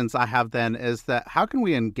questions I have then is that how can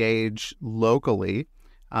we engage locally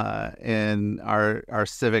in our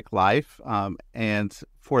civic life and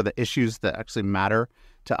for the issues that actually matter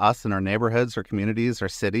to us in our neighborhoods or communities or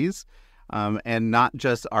cities, and not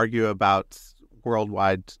just argue about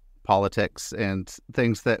worldwide politics and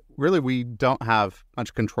things that really we don't have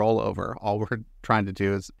much control over. All we're trying to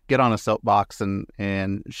do is get on a soapbox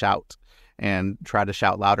and shout and try to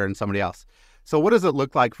shout louder than somebody else. So what does it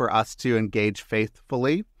look like for us to engage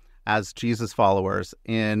faithfully as Jesus followers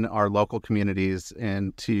in our local communities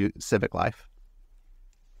and to civic life?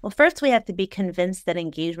 Well, first, we have to be convinced that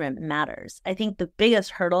engagement matters. I think the biggest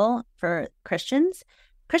hurdle for Christians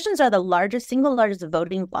are the single largest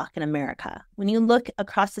voting bloc in America. When you look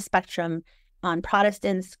across the spectrum on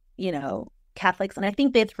Protestants, Catholics, and I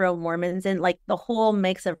think they throw Mormons in, the whole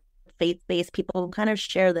mix of faith-based people who kind of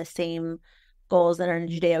share the same goals that are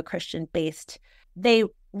Judeo-Christian based.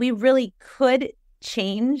 We really could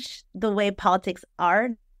change the way politics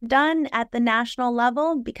are done at the national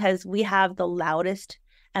level, because we have the loudest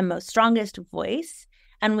and most strongest voice,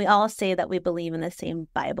 and we all say that we believe in the same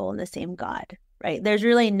Bible and the same God, right? There's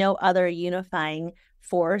really no other unifying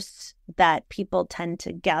force that people tend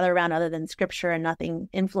to gather around other than Scripture, and nothing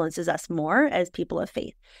influences us more as people of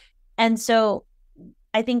faith. And so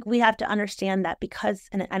I think we have to understand that, because,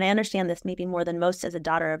 and I understand this maybe more than most as a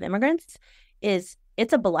daughter of immigrants, it's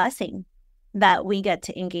a blessing that we get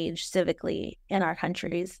to engage civically in our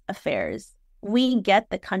country's affairs. We get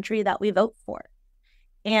the country that we vote for.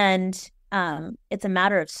 And it's a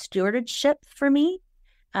matter of stewardship for me.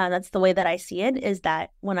 That's the way that I see it, is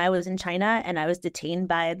that when I was in China and I was detained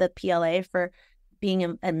by the PLA for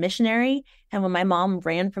being a missionary, and when my mom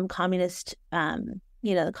ran from communist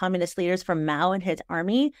the communist leaders from Mao and his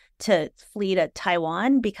army to flee to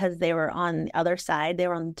Taiwan because they were on the other side, they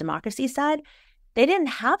were on the democracy side, they didn't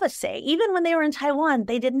have a say. Even when they were in Taiwan,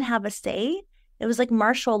 they didn't have a say. It was like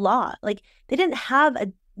martial law. They didn't have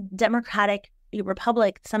a democratic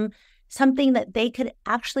republic, something that they could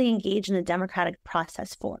actually engage in a democratic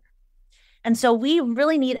process for. And so we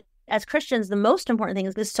really need, as Christians, the most important thing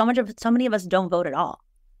is because so many of us don't vote at all.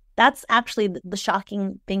 That's actually the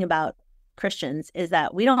shocking thing about Christians, is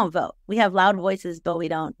that we don't vote. We have loud voices, but we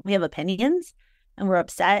don't. We have opinions, and we're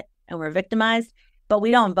upset, and we're victimized, but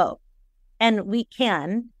we don't vote. And we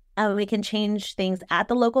can change things at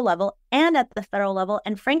the local level and at the federal level.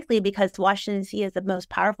 And frankly, because Washington, D.C. is the most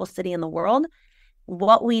powerful city in the world,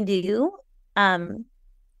 what we do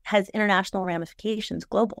has international ramifications,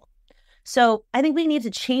 global. So I think we need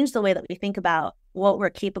to change the way that we think about what we're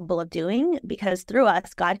capable of doing, because through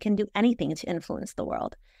us, God can do anything to influence the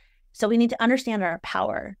world. So we need to understand our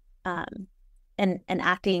power, and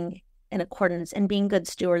acting in accordance and being good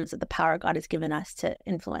stewards of the power God has given us to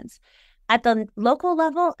influence. At the local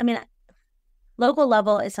level, local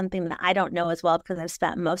level is something that I don't know as well because I've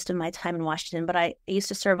spent most of my time in Washington, but I used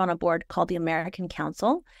to serve on a board called the American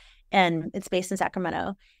Council, and it's based in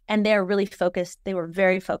Sacramento. And they're really focused. They were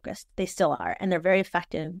very focused. They still are. And they're very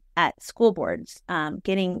effective at school boards,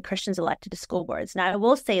 getting Christians elected to school boards. Now, I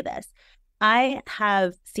will say this. I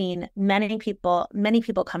have seen many people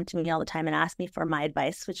come to me all the time and ask me for my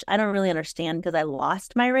advice, which I don't really understand because I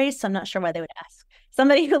lost my race. So I'm not sure why they would ask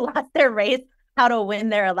somebody who lost their race how to win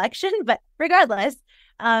their election. But regardless,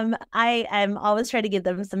 I am always trying to give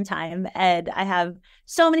them some time. And I have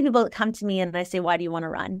so many people that come to me and I say, why do you want to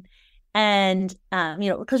run? And,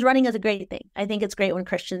 because running is a great thing. I think it's great when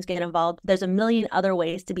Christians get involved. There's a million other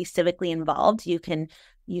ways to be civically involved. You can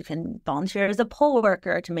volunteer as a poll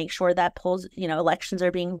worker to make sure that elections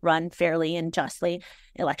are being run fairly and justly.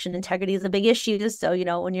 Election integrity is a big issue. So,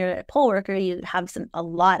 when you're a poll worker, you have a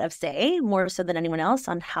lot of say, more so than anyone else,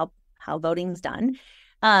 on how voting's done.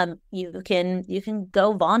 You can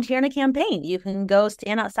go volunteer in a campaign. You can go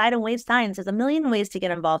stand outside and wave signs. There's a million ways to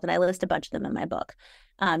get involved, and I list a bunch of them in my book,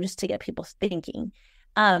 just to get people thinking.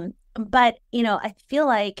 But I feel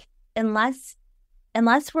like unless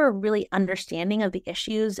we're really understanding of the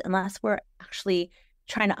issues, unless we're actually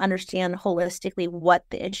trying to understand holistically what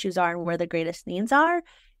the issues are and where the greatest needs are,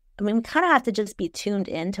 we kind of have to just be tuned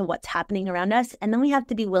in to what's happening around us. And then we have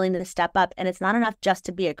to be willing to step up. And it's not enough just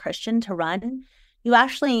to be a Christian to run. You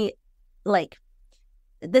actually,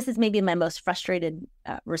 this is maybe my most frustrated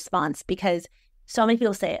response, because so many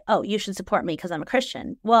people say, oh, you should support me because I'm a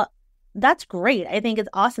Christian. Well, that's great. I think it's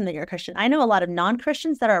awesome that you're a Christian. I know a lot of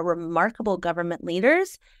non-Christians that are remarkable government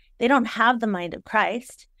leaders. They don't have the mind of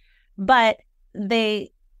Christ, but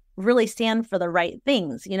they really stand for the right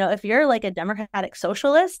things. If you're like a democratic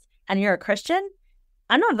socialist and you're a Christian,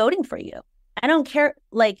 I'm not voting for you. I don't care.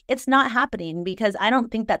 It's not happening, because I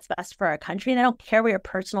don't think that's best for our country. And I don't care what your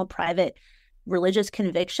personal, private, religious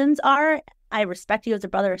convictions are. I respect you as a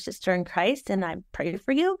brother or sister in Christ, and I pray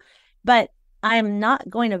for you. But I'm not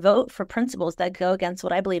going to vote for principles that go against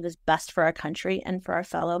what I believe is best for our country and for our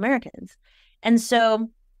fellow Americans. And so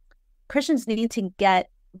Christians need to get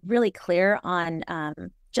really clear on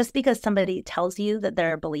just because somebody tells you that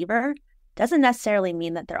they're a believer doesn't necessarily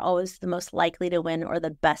mean that they're always the most likely to win or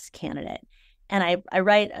the best candidate. And I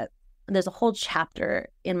write, there's a whole chapter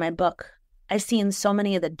in my book. I've seen so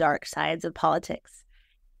many of the dark sides of politics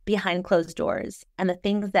behind closed doors and the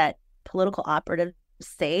things that political operatives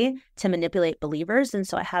say to manipulate believers. And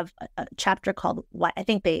so I have a chapter called why I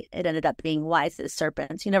think it ended up being Wise as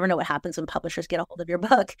Serpents. You never know what happens when publishers get a hold of your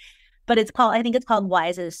book, but I think it's called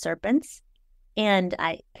Wise as Serpents. And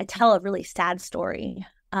I tell a really sad story.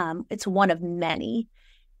 It's one of many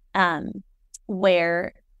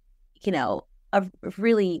where, a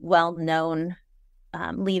really well-known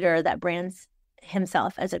leader that brands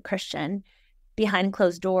himself as a Christian behind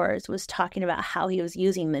closed doors was talking about how he was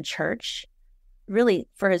using the church really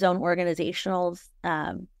for his own organizational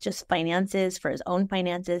just finances, for his own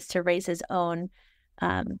finances, to raise his own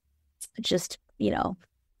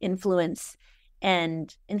influence.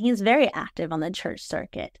 And he's very active on the church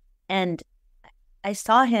circuit. And I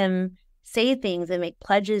saw him say things and make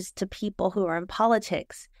pledges to people who are in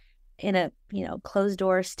politics in a closed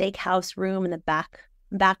door steakhouse room in the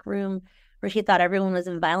back room, where he thought everyone was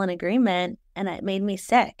in violent agreement. And it made me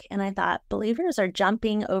sick. And I thought, believers are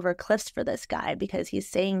jumping over cliffs for this guy because he's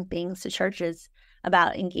saying things to churches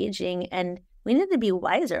about engaging. And we need to be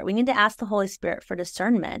wiser. We need to ask the Holy Spirit for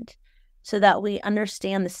discernment so that we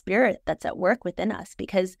understand the spirit that's at work within us.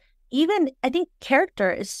 Because I think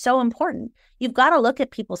character is so important. You've got to look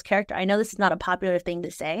at people's character. I know this is not a popular thing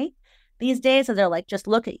to say these days. So they're like, just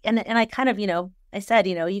look at, and I kind of, I said,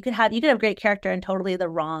 you could have great character and totally the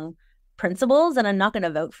wrong principles, and I'm not going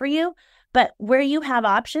to vote for you. But where you have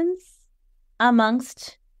options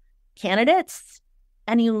amongst candidates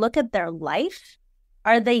and you look at their life,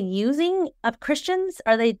 are they using Christians?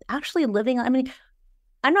 Are they actually living? I mean,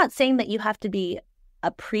 I'm not saying that you have to be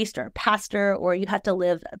a priest or a pastor or you have to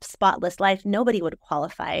live a spotless life. Nobody would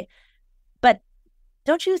qualify. But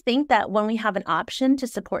don't you think that when we have an option to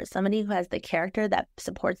support somebody who has the character that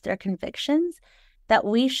supports their convictions, that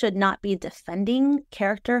we should not be defending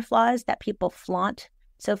character flaws that people flaunt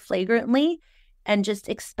so flagrantly and just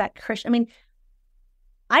expect Christian? I mean,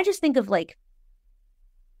 I just think of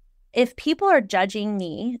if people are judging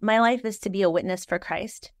me, my life is to be a witness for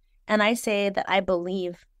Christ. And I say that I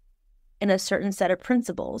believe in a certain set of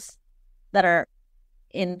principles that are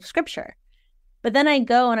in scripture. But then I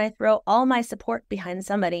go and I throw all my support behind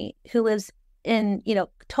somebody who lives in,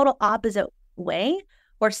 total opposite way,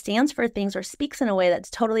 or stands for things or speaks in a way that's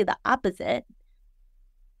totally the opposite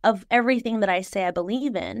of everything that I say I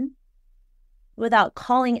believe in, without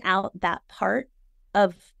calling out that part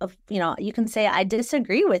of you can say, I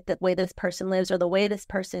disagree with the way this person lives or the way this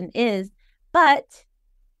person is, but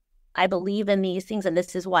I believe in these things, and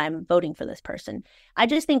this is why I'm voting for this person. I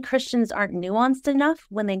just think Christians aren't nuanced enough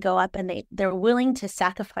when they go up and they're willing to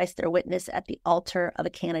sacrifice their witness at the altar of a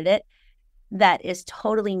candidate that is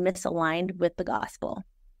totally misaligned with the gospel.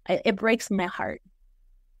 It breaks my heart,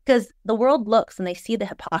 because the world looks and they see the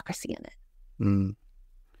hypocrisy in it. Mm.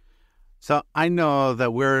 So I know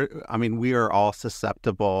that we are all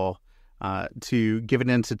susceptible to giving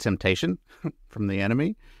into temptation from the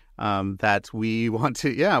enemy. That we want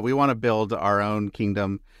to build our own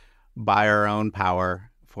kingdom by our own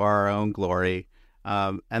power for our own glory.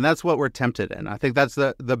 And that's what we're tempted in. I think that's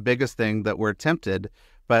the biggest thing that we're tempted,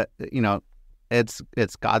 but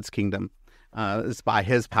it's God's kingdom. It's by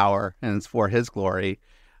his power and it's for his glory.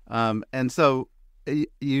 And so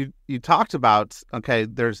you talked about, okay,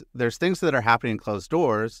 there's things that are happening in closed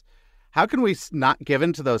doors. How can we not give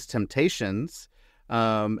into those temptations?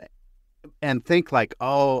 And think like,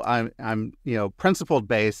 oh, I'm principled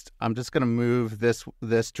based. I'm just going to move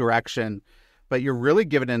this direction, but you're really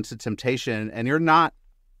given into temptation, and you're not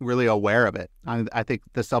really aware of it. I think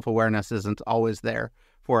the self-awareness isn't always there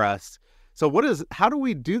for us. So how do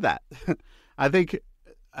we do that? I think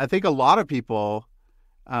a lot of people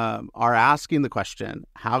are asking the question: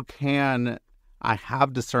 how can I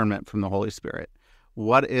have discernment from the Holy Spirit?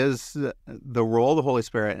 What is the role of the Holy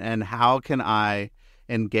Spirit, and how can I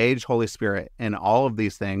engage Holy Spirit in all of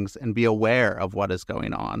these things and be aware of what is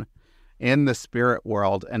going on in the spirit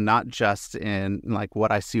world and not just in like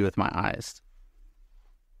what I see with my eyes?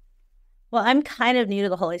 Well, I'm kind of new to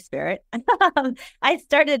the Holy Spirit. I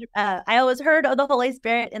always heard of the Holy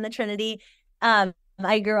Spirit in the Trinity.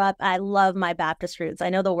 I grew up, I love my Baptist roots. I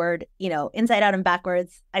know the word, inside out and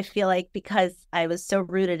backwards. I feel like because I was so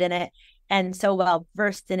rooted in it and so well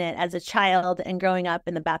versed in it as a child, and growing up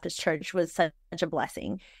in the Baptist church was such a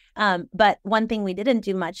blessing. But one thing we didn't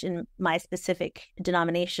do much in my specific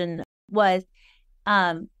denomination was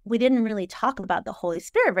we didn't really talk about the Holy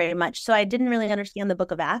Spirit very much. So I didn't really understand the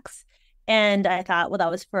book of Acts. And I thought, well, that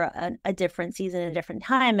was for a different season, a different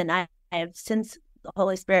time. And I have since the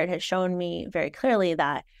Holy Spirit has shown me very clearly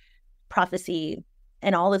that prophecy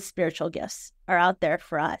and all the spiritual gifts are out there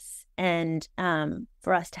for us, and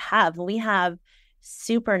for us to have. We have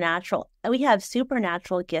supernatural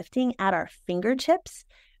gifting at our fingertips,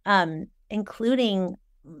 including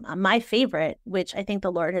my favorite, which I think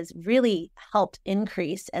the Lord has really helped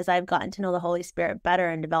increase as I've gotten to know the Holy Spirit better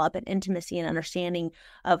and develop an intimacy and understanding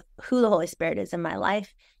of who the Holy Spirit is in my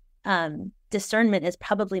life. Discernment is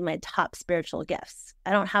probably my top spiritual gifts.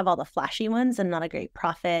 I don't have all the flashy ones. I'm not a great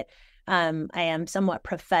prophet. I am somewhat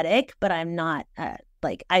prophetic, but I'm not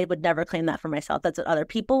I would never claim that for myself. That's what other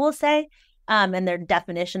people will say. And their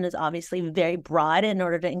definition is obviously very broad in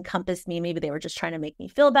order to encompass me. Maybe they were just trying to make me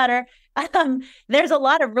feel better. There's a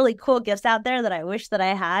lot of really cool gifts out there that I wish that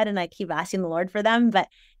I had, and I keep asking the Lord for them. But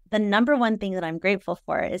the number one thing that I'm grateful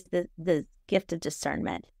for is the gift of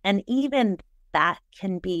discernment. And even that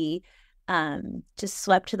can be just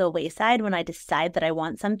swept to the wayside when I decide that I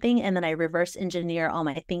want something, and then I reverse engineer all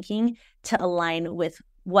my thinking to align with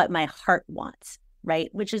what my heart wants, right?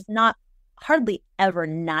 Which is not hardly ever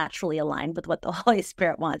naturally aligned with what the Holy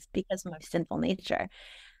Spirit wants because of my sinful nature.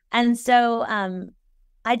 And so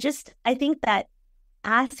I think that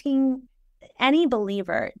asking any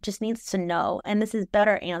believer just needs to know, and this is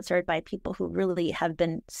better answered by people who really have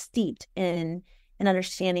been steeped in an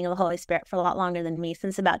understanding of the Holy Spirit for a lot longer than me.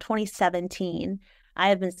 Since about 2017, I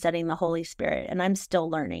have been studying the Holy Spirit, and I'm still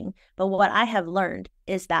learning. But what I have learned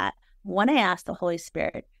is that when I ask the Holy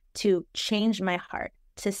Spirit to change my heart,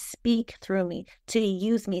 to speak through me, to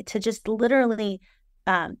use me, to just literally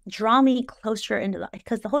draw me closer into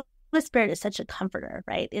because the Holy Spirit is such a comforter,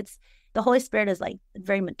 right? The Holy Spirit is like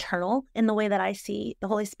very maternal in the way that I see the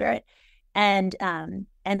Holy Spirit. And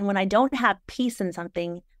when I don't have peace in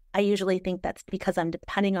something, I usually think that's because I'm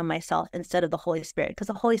depending on myself instead of the Holy Spirit, because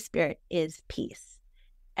the Holy Spirit is peace.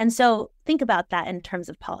 And so think about that in terms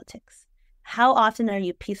of politics. How often are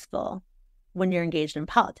you peaceful when you're engaged in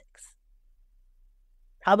politics?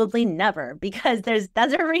 Probably never, because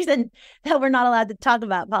that's a reason that we're not allowed to talk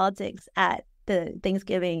about politics at the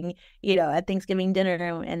Thanksgiving, at Thanksgiving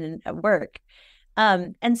dinner and at work.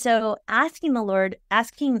 And so asking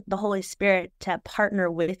the Holy Spirit to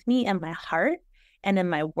partner with me in my heart and in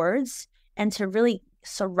my words, and to really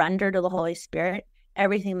surrender to the Holy Spirit,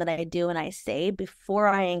 everything that I do and I say before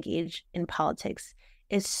I engage in politics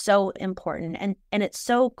is so important. And it's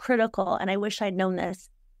so critical. And I wish I'd known this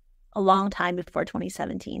a long time before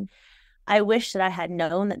 2017. I wish that I had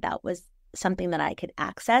known that that was something that I could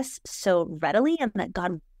access so readily and that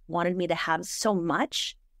God wanted me to have so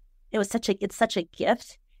much. It's such a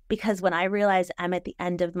gift, because when I realize I'm at the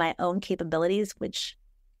end of my own capabilities, which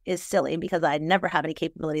is silly because I never have any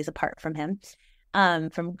capabilities apart from him,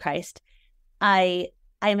 from Christ, I'm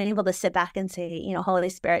able to sit back and say, Holy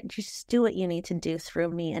Spirit, just do what you need to do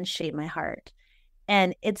through me and shape my heart.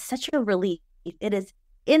 And it's such a relief. It is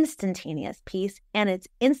instantaneous peace and it's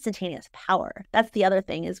instantaneous power. That's the other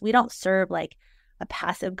thing, is we don't serve like a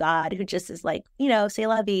passive God who just is like, c'est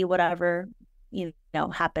la vie, whatever,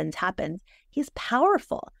 happens. He's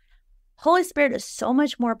powerful. Holy Spirit is so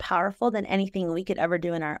much more powerful than anything we could ever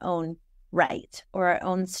do in our own right or our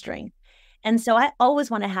own strength. And so I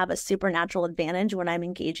always want to have a supernatural advantage when I'm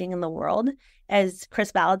engaging in the world. As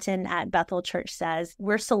Chris Valentin at Bethel Church says,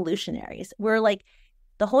 we're solutionaries. We're like,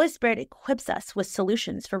 the Holy Spirit equips us with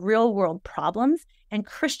solutions for real world problems. And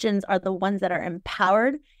Christians are the ones that are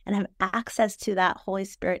empowered and have access to that Holy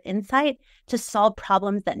Spirit insight to solve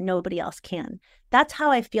problems that nobody else can. That's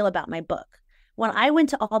how I feel about my book. When I went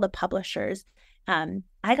to all the publishers,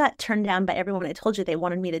 I got turned down by everyone. I told you they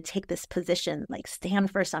wanted me to take this position, like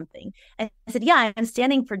stand for something. I said, yeah, I'm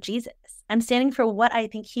standing for Jesus. I'm standing for what I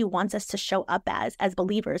think he wants us to show up as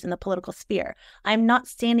believers in the political sphere. I'm not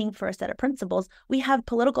standing for a set of principles. We have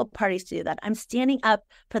political parties to do that. I'm standing up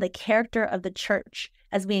for the character of the church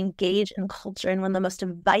as we engage in culture in one of the most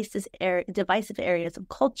divisive areas of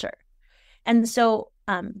culture. And so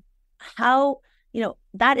that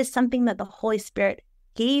is something that the Holy Spirit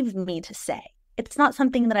gave me to say. It's not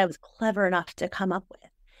something that I was clever enough to come up with.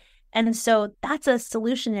 And so that's a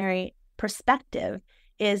solutionary perspective,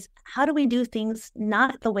 is how do we do things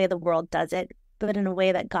not the way the world does it, but in a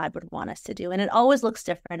way that God would want us to do. And it always looks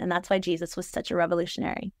different. And that's why Jesus was such a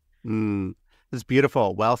revolutionary. It's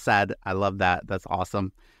beautiful. Well said. I love that. That's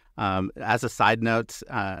awesome. As a side note,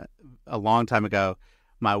 a long time ago,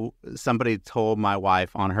 somebody told my wife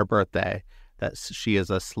on her birthday that she is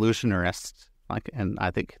a solutionarist. And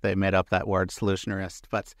I think they made up that word, solutionarist,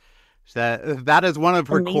 but that is one of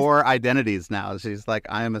her core identities now. She's like,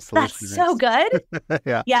 I am a solutionarist. That's so good.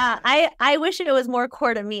 Yeah. Yeah. I wish it was more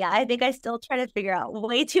core to me. I think I still try to figure out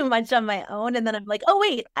way too much on my own. And then I'm like, oh,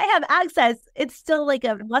 wait, I have access. It's still like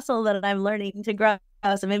a muscle that I'm learning to grow.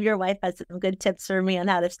 So maybe your wife has some good tips for me on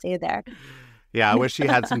how to stay there. Yeah, I wish she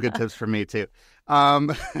had some good tips for me too. I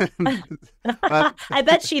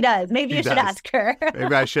bet she does. Maybe you should ask her.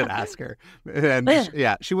 Maybe I should ask her. And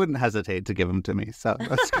she wouldn't hesitate to give them to me. So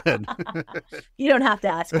that's good. You don't have to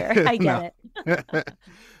ask her. I get it.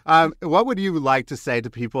 What would you like to say to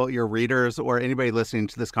people, your readers, or anybody listening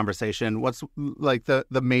to this conversation? What's like the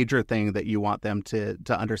major thing that you want them to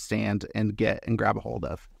understand and get and grab a hold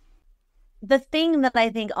of? The thing that I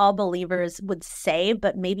think all believers would say,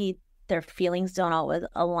 but maybe their feelings don't always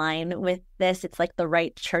align with this. It's like the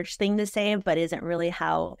right church thing to say, but isn't really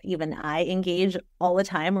how even I engage all the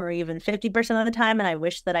time, or even 50% of the time. And I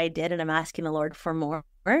wish that I did. And I'm asking the Lord for more,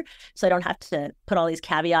 so I don't have to put all these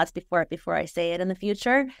caveats before I say it in the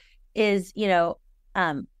future, is,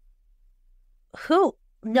 knowing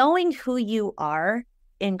who you are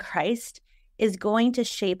in Christ is going to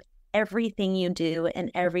shape everything you do in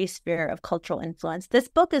every sphere of cultural influence. This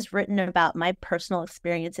book is written about my personal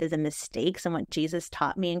experiences and mistakes and what Jesus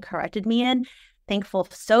taught me and corrected me in.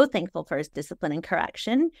 So thankful for his discipline and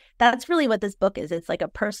correction. That's really what this book is. It's like a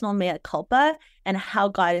personal mea culpa and how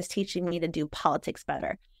God is teaching me to do politics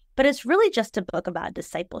better. But it's really just a book about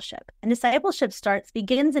discipleship. And discipleship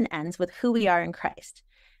begins and ends with who we are in Christ.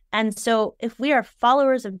 And so if we are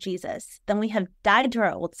followers of Jesus, then we have died to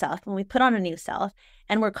our old self and we put on a new self,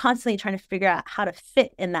 and we're constantly trying to figure out how to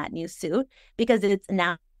fit in that new suit because it's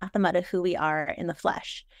anathema to who we are in the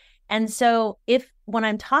flesh. And so when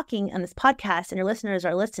I'm talking on this podcast and your listeners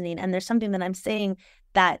are listening and there's something that I'm saying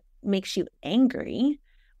that makes you angry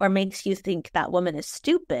or makes you think that woman is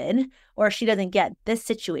stupid or she doesn't get this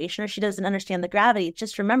situation or she doesn't understand the gravity,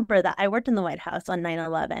 just remember that I worked in the White House on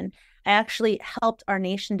 9/11. I actually helped our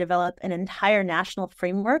nation develop an entire national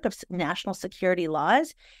framework of national security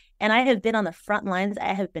laws. And I have been on the front lines.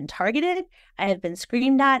 I have been targeted. I have been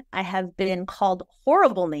screamed at. I have been called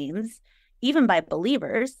horrible names, even by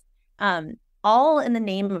believers, all in the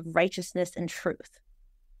name of righteousness and truth.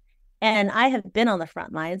 And I have been on the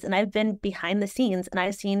front lines and I've been behind the scenes and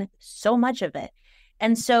I've seen so much of it.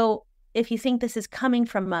 And so if you think this is coming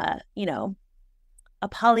from a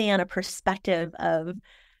Pollyanna perspective of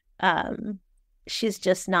she's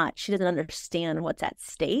just not, she doesn't understand what's at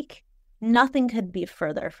stake. Nothing could be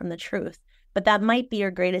further from the truth. But that might be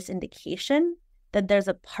your greatest indication that there's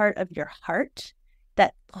a part of your heart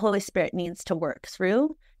that the Holy Spirit needs to work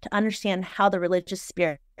through to understand how the religious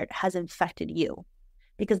spirit has infected you.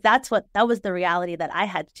 Because that was the reality that I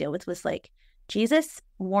had to deal with, was like, Jesus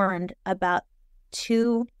warned about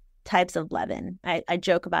two types of leaven. I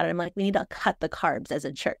joke about it. I'm like, we need to cut the carbs as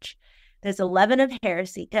a church. There's the leaven of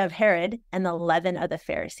heresy of Herod and the leaven of the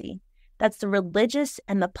Pharisee. That's the religious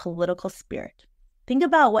and the political spirit. Think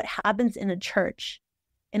about what happens in a church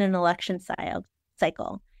in an election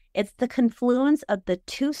cycle. It's the confluence of the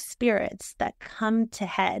two spirits that come to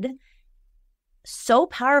head so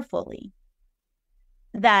powerfully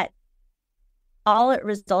that all it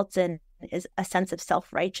results in is a sense of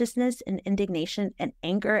self-righteousness and indignation and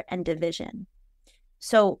anger and division.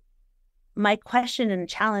 So my question and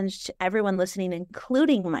challenge to everyone listening,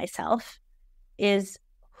 including myself, is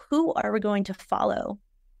who are we going to follow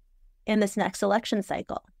in this next election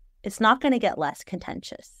cycle? It's not going to get less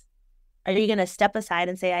contentious. Are you going to step aside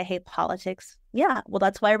and say, I hate politics? Yeah, well,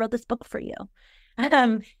 that's why I wrote this book for you.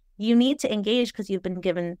 You need to engage because you've been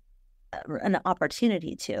given an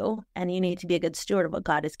opportunity to, and you need to be a good steward of what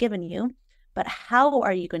God has given you. But how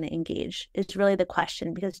are you going to engage is really the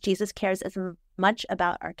question, because Jesus cares as much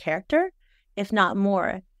about our character, if not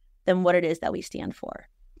more, than what it is that we stand for.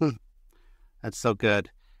 That's so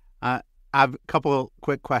good. I have a couple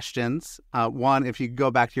quick questions. One, if you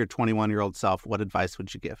go back to your 21-year-old self, what advice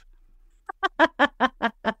would you give?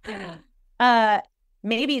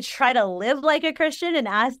 Maybe try to live like a Christian and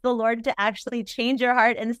ask the Lord to actually change your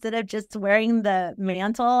heart instead of just wearing the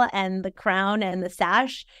mantle and the crown and the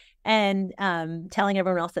sash and telling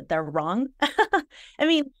everyone else that they're wrong. I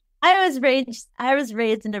mean, I was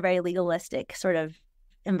raised in a very legalistic sort of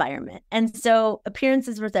environment. And so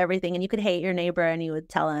appearances was everything. And you could hate your neighbor and you would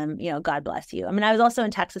tell him, God bless you. I mean, I was also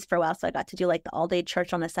in Texas for a while, so I got to do like the all-day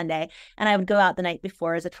church on a Sunday. And I would go out the night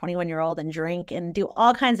before as a 21-year-old and drink and do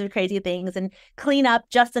all kinds of crazy things and clean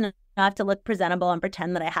up just enough to look presentable and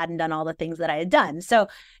pretend that I hadn't done all the things that I had done. So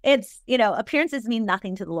it's, appearances mean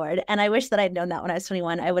nothing to the Lord. And I wish that I'd known that when I was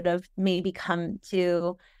 21. I would have maybe come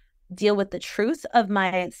to deal with the truth of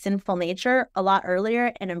my sinful nature a lot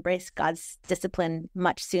earlier and embrace God's discipline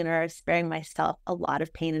much sooner, sparing myself a lot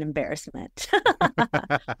of pain and embarrassment.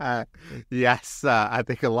 Yes, I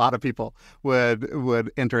think a lot of people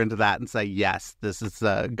would enter into that and say, yes, this is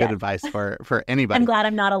good advice for anybody. I'm glad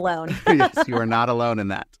I'm not alone. Yes, you are not alone in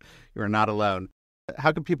that. You are not alone.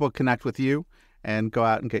 How can people connect with you and go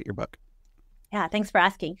out and get your book? Yeah, thanks for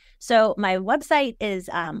asking. So my website is,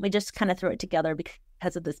 we just kind of threw it together because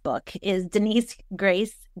of this book, is Denise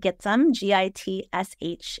Grace Gitsham,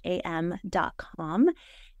 GITSHAM.com.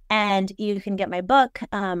 And you can get my book.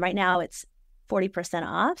 Right now it's 40%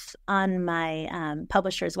 off on my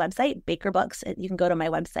publisher's website, Baker Books. You can go to my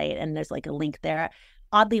website and there's like a link there.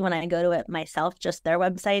 Oddly, when I go to it myself, just their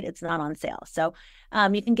website, it's not on sale. So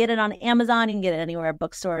you can get it on Amazon. You can get it anywhere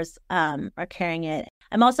bookstores are carrying it.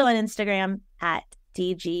 I'm also on Instagram at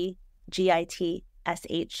DGGITSHAM.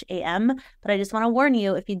 But I just want to warn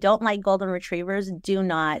you, if you don't like golden retrievers, do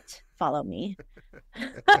not follow me.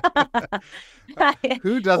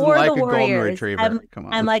 Who doesn't like a golden retriever? Come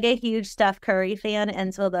on. I'm like a huge Steph Curry fan,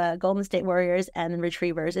 and so the Golden State Warriors and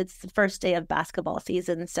Retrievers, it's the first day of basketball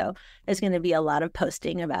season, so there's going to be a lot of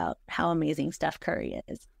posting about how amazing Steph Curry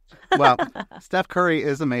is. Well, Steph Curry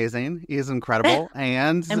is amazing. He is incredible.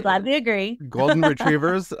 And I'm glad we agree. Golden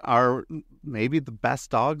retrievers are maybe the best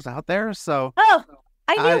dogs out there. So I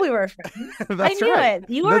knew we were friends. I knew it.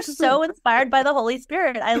 You are so inspired by the Holy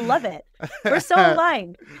Spirit. I love it. We're so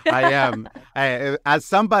aligned. I am. As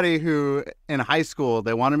somebody who in high school,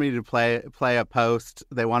 they wanted me to play a post.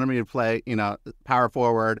 They wanted me to play, power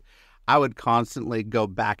forward. I would constantly go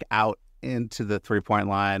back out into the 3-point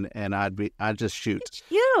line and I'd just shoot.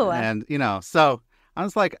 You. And, so I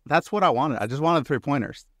was like, that's what I wanted. I just wanted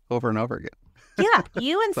 3-pointers over and over again. Yeah,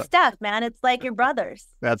 you and Steph, man, it's like your brothers.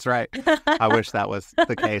 That's right. I wish that was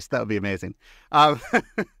the case. That would be amazing.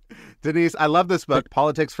 Denise, I love this book,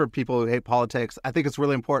 Politics for People Who Hate Politics. I think it's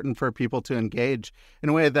really important for people to engage in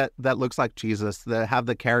a way that looks like Jesus, that have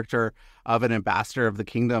the character of an ambassador of the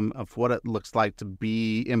kingdom, of what it looks like to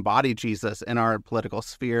embody Jesus in our political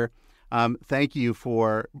sphere. Thank you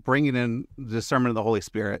for bringing in the discernment of the Holy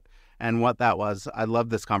Spirit and what that was. I love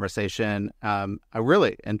this conversation. I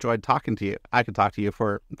really enjoyed talking to you. I could talk to you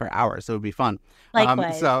for hours. It would be fun.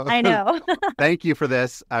 Likewise. I know. Thank you for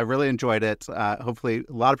this. I really enjoyed it. Hopefully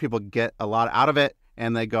a lot of people get a lot out of it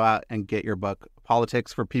and they go out and get your book,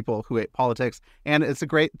 Politics for People Who Hate Politics. And it's a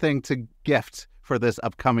great thing to gift for this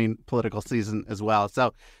upcoming political season as well.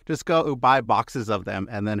 So just go buy boxes of them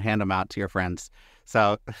and then hand them out to your friends.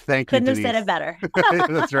 So thank you, Couldn't have Denise. said it better.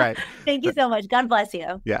 That's right. Thank you so much. God bless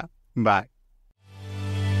you. Yeah. Bye.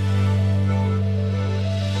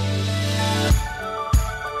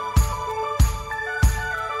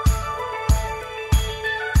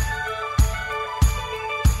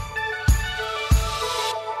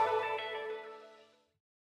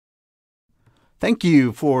 Thank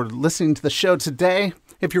you for listening to the show today.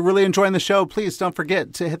 If you're really enjoying the show, please don't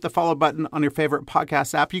forget to hit the follow button on your favorite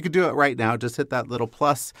podcast app. You could do it right now. Just hit that little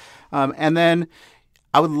plus. And then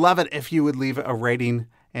I would love it if you would leave a rating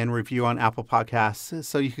and review on Apple Podcasts.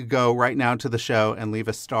 So you could go right now to the show and leave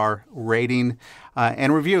a star rating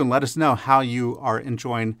and review and let us know how you are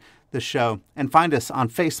enjoying the show. And find us on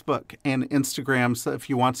Facebook and Instagram. So if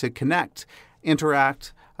you want to connect,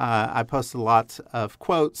 interact, I post a lot of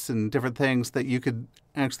quotes and different things that you could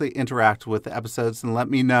actually interact with the episodes and let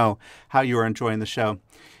me know how you are enjoying the show.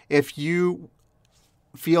 If you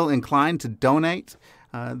feel inclined to donate,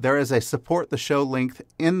 there is a support the show link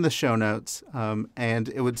in the show notes, and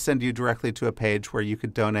it would send you directly to a page where you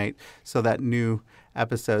could donate so that new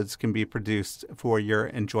episodes can be produced for your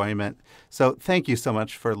enjoyment. So thank you so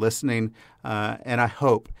much for listening, and I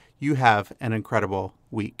hope you have an incredible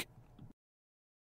week.